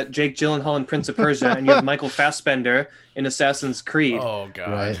shit? You got Jake Gyllenhaal in Prince of Persia, and you have Michael Fassbender in Assassin's Creed. Oh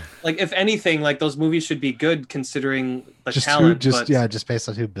god! Right. Like if anything, like those movies should be good considering the talent. Just based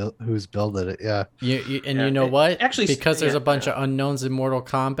on who's building it. Yeah. You know what? Actually, because there's a bunch of unknowns in Mortal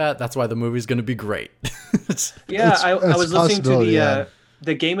Kombat, that's why the movie's going to be great. I was listening to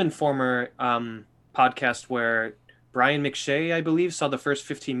the Game Informer podcast where Brian McShay, I believe, saw the first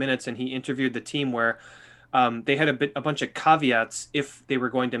 15 minutes, and he interviewed the team where they had a bunch of caveats if they were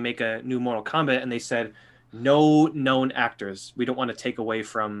going to make a new Mortal Kombat, and they said no known actors. We don't want to take away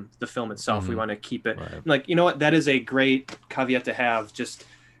from the film itself. We want to keep it. Right. Like, you know what? That is a great caveat to have. Just,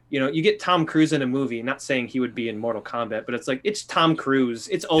 you get Tom Cruise in a movie. Not saying he would be in Mortal Kombat, but it's like it's Tom Cruise.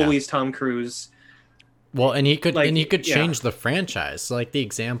 It's always Tom Cruise. Well, and he could change the franchise. So, like the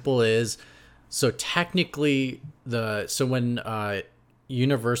example is, so technically when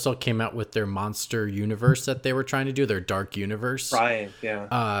Universal came out with their monster universe that they were trying to do, their dark universe. Right, yeah.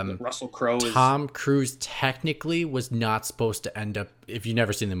 Russell Crowe Tom Cruise technically was not supposed to end up, if you've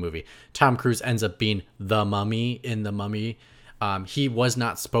never seen the movie, Tom Cruise ends up being the Mummy in The Mummy. He was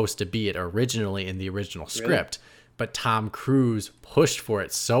not supposed to be it originally in the original script, but Tom Cruise pushed for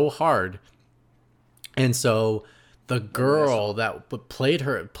it so hard. And so the girl that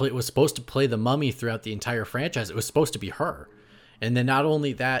was supposed to play the Mummy throughout the entire franchise, it was supposed to be her. And then not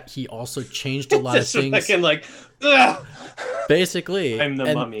only that, he also changed a lot of things. Like, ugh! Basically. I'm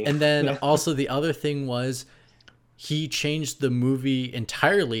the Mummy. And then also the other thing was he changed the movie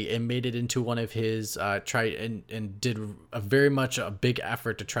entirely and made it into one of his and did very much a big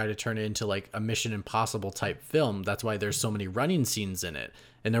effort to try to turn it into like a Mission Impossible type film. That's why there's so many running scenes in it.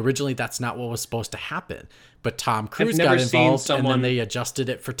 And originally that's not what was supposed to happen. But Tom Cruise got involved, and then they adjusted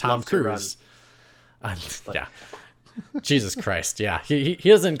it for Tom Cruise. Yeah. Jesus Christ, yeah. He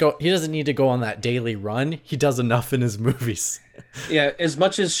doesn't need to go on that daily run. He does enough in his movies. Yeah, as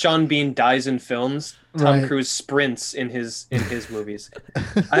much as Sean Bean dies in films, Tom Cruise sprints in his movies.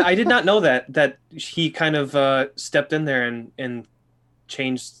 I did not know that he kind of stepped in there and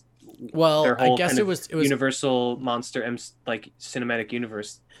changed their whole it was Universal monster like cinematic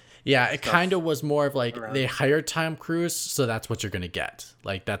universe. Yeah, it kind of was more of like they hired Tom Cruise, so that's what you're going to get.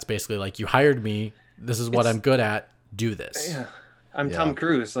 Like that's basically like, you hired me, this is what I'm good at. Do this. Yeah, I'm Tom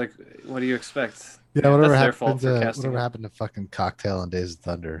Cruise. Like, what do you expect? Yeah, whatever happened to fucking Cocktail and Days of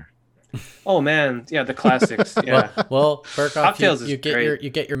Thunder? Oh man, yeah, the classics. Yeah. well, Burkoff, you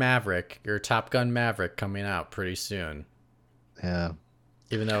get your Maverick, your Top Gun Maverick coming out pretty soon. Yeah.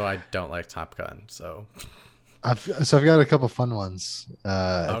 Even though I don't like Top Gun, so. I've got a couple fun ones.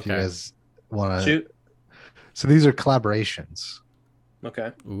 If you guys want to shoot. So these are collaborations.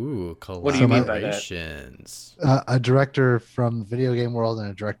 Okay. Ooh, collaborations. What do you mean by that? A director from the video game world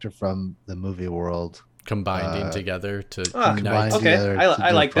and a director from the movie world. combining together to combined unite. Okay, together to I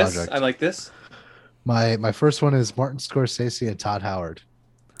do a like this. project. I like this. My first one is Martin Scorsese and Todd Howard.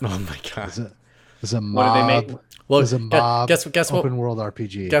 Oh my god! It's a What do they mob. make? Well, It's a mob. guess what? Open world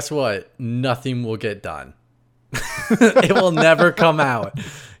RPG. Guess what? Nothing will get done. It will never come out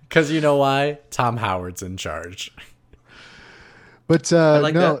because you know why? Tom Howard's in charge. But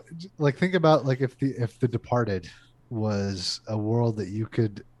like no, like think about like if the Departed was a world that you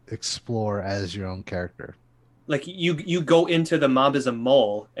could explore as your own character. Like you go into the mob as a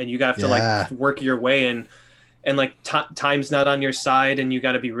mole, and you have to Yeah. like work your way in, and like time's not on your side, and you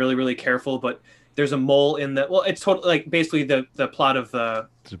got to be really really careful. But there's a mole in the well, it's totally like basically the plot of the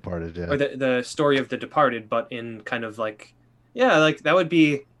Departed, yeah. or the story of the Departed, but in kind of like like that'd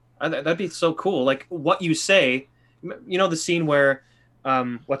be so cool. Like what you say, you know, the scene where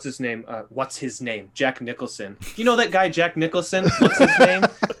what's his name? Jack Nicholson. You know that guy Jack Nicholson? What's his name?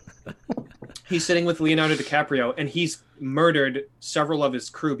 He's sitting with Leonardo DiCaprio, and he's murdered several of his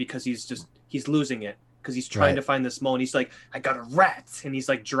crew because he's losing it because he's trying to find this mole, and he's like, I got a rat, and he's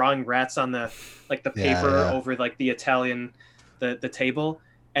like drawing rats on the paper over like the Italian the table,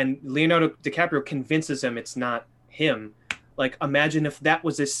 and Leonardo DiCaprio convinces him it's not him. Like imagine if that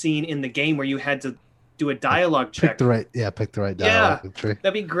was a scene in the game where you had to do a dialogue check. Pick the right dialogue. Yeah,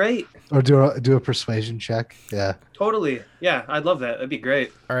 that'd be great. Or do a persuasion check. Yeah. Totally. Yeah, I'd love that. That'd be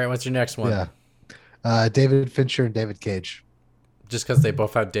great. All right, what's your next one? Yeah. David Fincher and David Cage. Just because they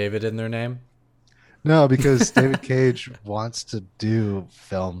both have David in their name? No, because David Cage wants to do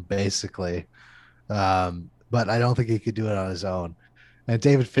film basically, but I don't think he could do it on his own. And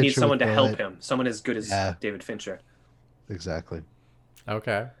David Fincher He needs someone to would help it. him. Someone as good as David Fincher. Exactly.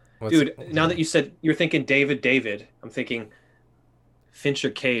 Okay. Dude, now that you said you're thinking David, I'm thinking Fincher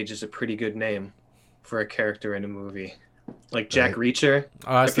Cage is a pretty good name for a character in a movie. Like Jack Reacher.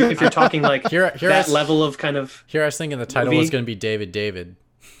 Oh, If you're talking like here that level of kind of Here I was thinking the title movie. was going to be David.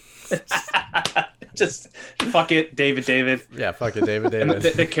 just fuck it, David. Yeah, fuck it, David. And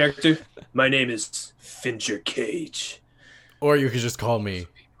the character, my name is Fincher Cage. Or you could just call me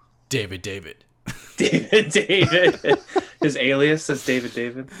David. David. His alias is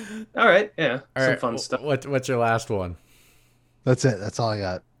David. All right, yeah. All some right, fun stuff. What's your last one? That's it. That's all I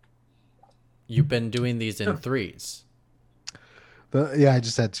got. You've been doing these in threes. I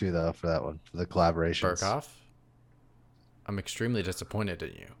just had two though for that one for the collaborations. Burkoff, I'm extremely disappointed in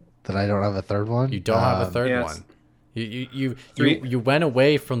you. That I don't have a third one. You don't have a third yes. one. You went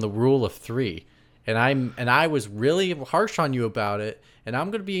away from the rule of three, and I was really harsh on you about it, and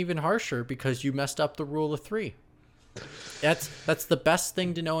I'm going to be even harsher because you messed up the rule of three. That's the best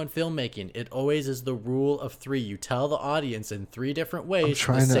thing to know in filmmaking. It always is the rule of three. You tell the audience in three different ways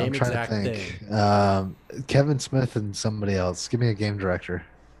the same exact thing. Kevin Smith and somebody else. Give me a game director.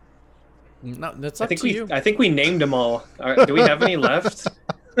 No, that's up to you. I think we named them all. Do we have any left?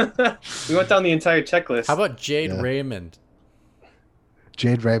 We went down the entire checklist. How about Jade Raymond?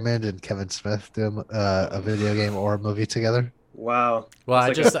 Jade Raymond and Kevin Smith do a video game or a movie together. Wow. Well, I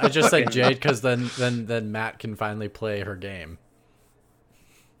It's just like a said fucking- Jade because then Matt can finally play her game.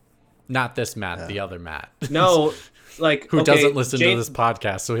 Not this Matt, the other Matt. No, like Who okay, doesn't listen Jade, to this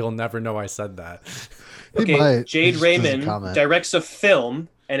podcast, so he'll never know I said that. He Okay, might. He Jade just doesn't Raymond comment. directs a film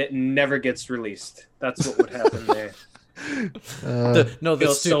and it never gets released. That's what would happen there. The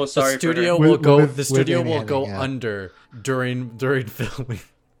Feel so sorry for studio her. will go. With- The studio with will Annie go Hennig, yeah. under during filming.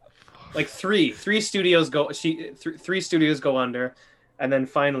 Like three studios go. Three studios go under, and then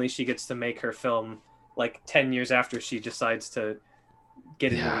finally she gets to make her film like 10 years after she decides to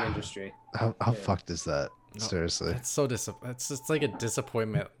get into the industry. How fucked is that? Seriously. It's so it's like a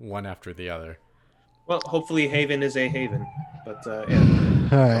disappointment one after the other. Well, hopefully Haven is a haven, but yeah.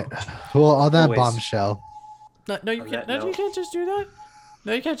 All right. Well, on that Always. bombshell. No, you On can't. that No, you note. can't just do that.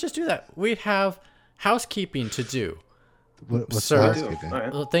 No, you can't just do that. We have housekeeping to do. What's Sir. the All housekeeping?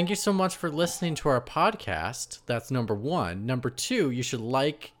 right. Well, thank you so much for listening to our podcast. That's number one. Number two, you should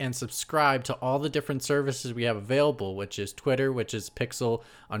like and subscribe to all the different services we have available, which is Twitter, which is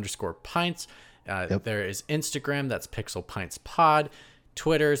pixel_pints. There is Instagram, that's Pixel Pints Pod.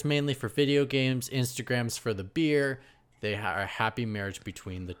 Twitter is mainly for video games. Instagram's for the beer. They are a happy marriage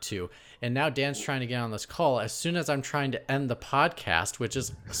between the two. And now Dan's trying to get on this call as soon as I'm trying to end the podcast, which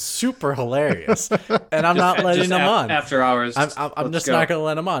is super hilarious. And I'm not letting him on. After hours. I'm Let's just not going to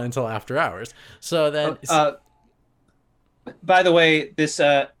let him on until after hours. So then, By the way, this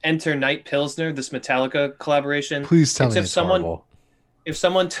Enter Night Pilsner, this Metallica collaboration. Please tell it's me if it's someone. horrible. if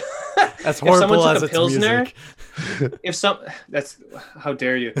someone As if someone horrible took as a its pilsner, music. that's how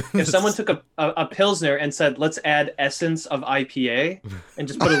dare you? If someone took a pilsner and said, let's add essence of IPA and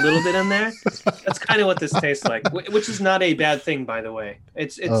just put a little bit in there, that's kind of what this tastes like, which is not a bad thing, by the way.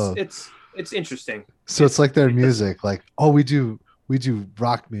 It's interesting. So it's like their music, like, oh, we do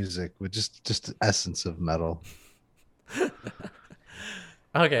rock music with just essence of metal.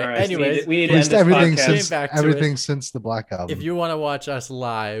 Okay. Right, Anyways, we need At least to end this everything podcast. since Back to everything it. since the Black Album. if you want to watch us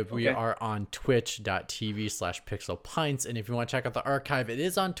live, we Okay. are on twitch.tv/pixelpints. And if you want to check out the archive, it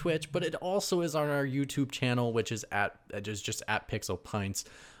is on Twitch, but it also is on our YouTube channel, which is just at Pixel Pints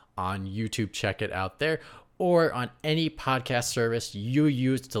on YouTube. Check it out there. Or on any podcast service you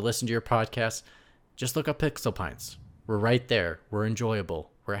use to listen to your podcast, just look up Pixel Pints. We're right there. We're enjoyable.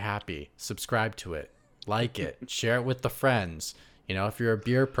 We're happy. Subscribe to it. Like it. Share it with the friends. You know, if you're a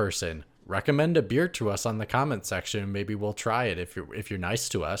beer person, recommend a beer to us on the comment section. Maybe we'll try it if you're nice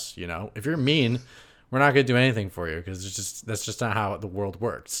to us. You know, if you're mean, we're not gonna do anything for you because that's just not how the world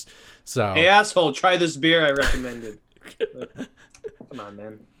works. So Hey asshole, try this beer I recommended. Come on,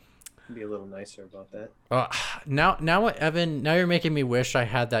 man. Be a little nicer about that. now Evan, now you're making me wish I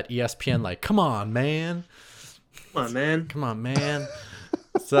had that ESPN like, come on, man. Come on, man. Come on, man.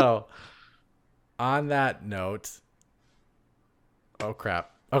 So, on that note, oh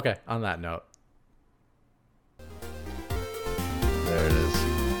crap. Okay, on that note, There it is.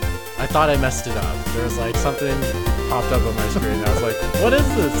 I thought I messed it up. There was like something popped up on my screen. And I was like, what is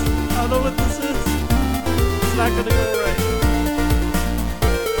this? I don't know what this is. It's not gonna go right.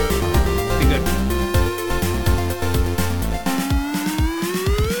 Be good.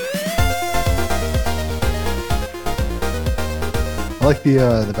 I like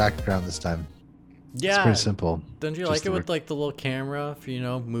the background this time. It's Yeah. pretty simple. Don't you Just like it the with like the little camera, for,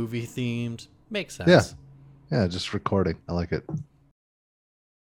 movie themed? Makes sense. Yeah. Yeah, just recording. I like it.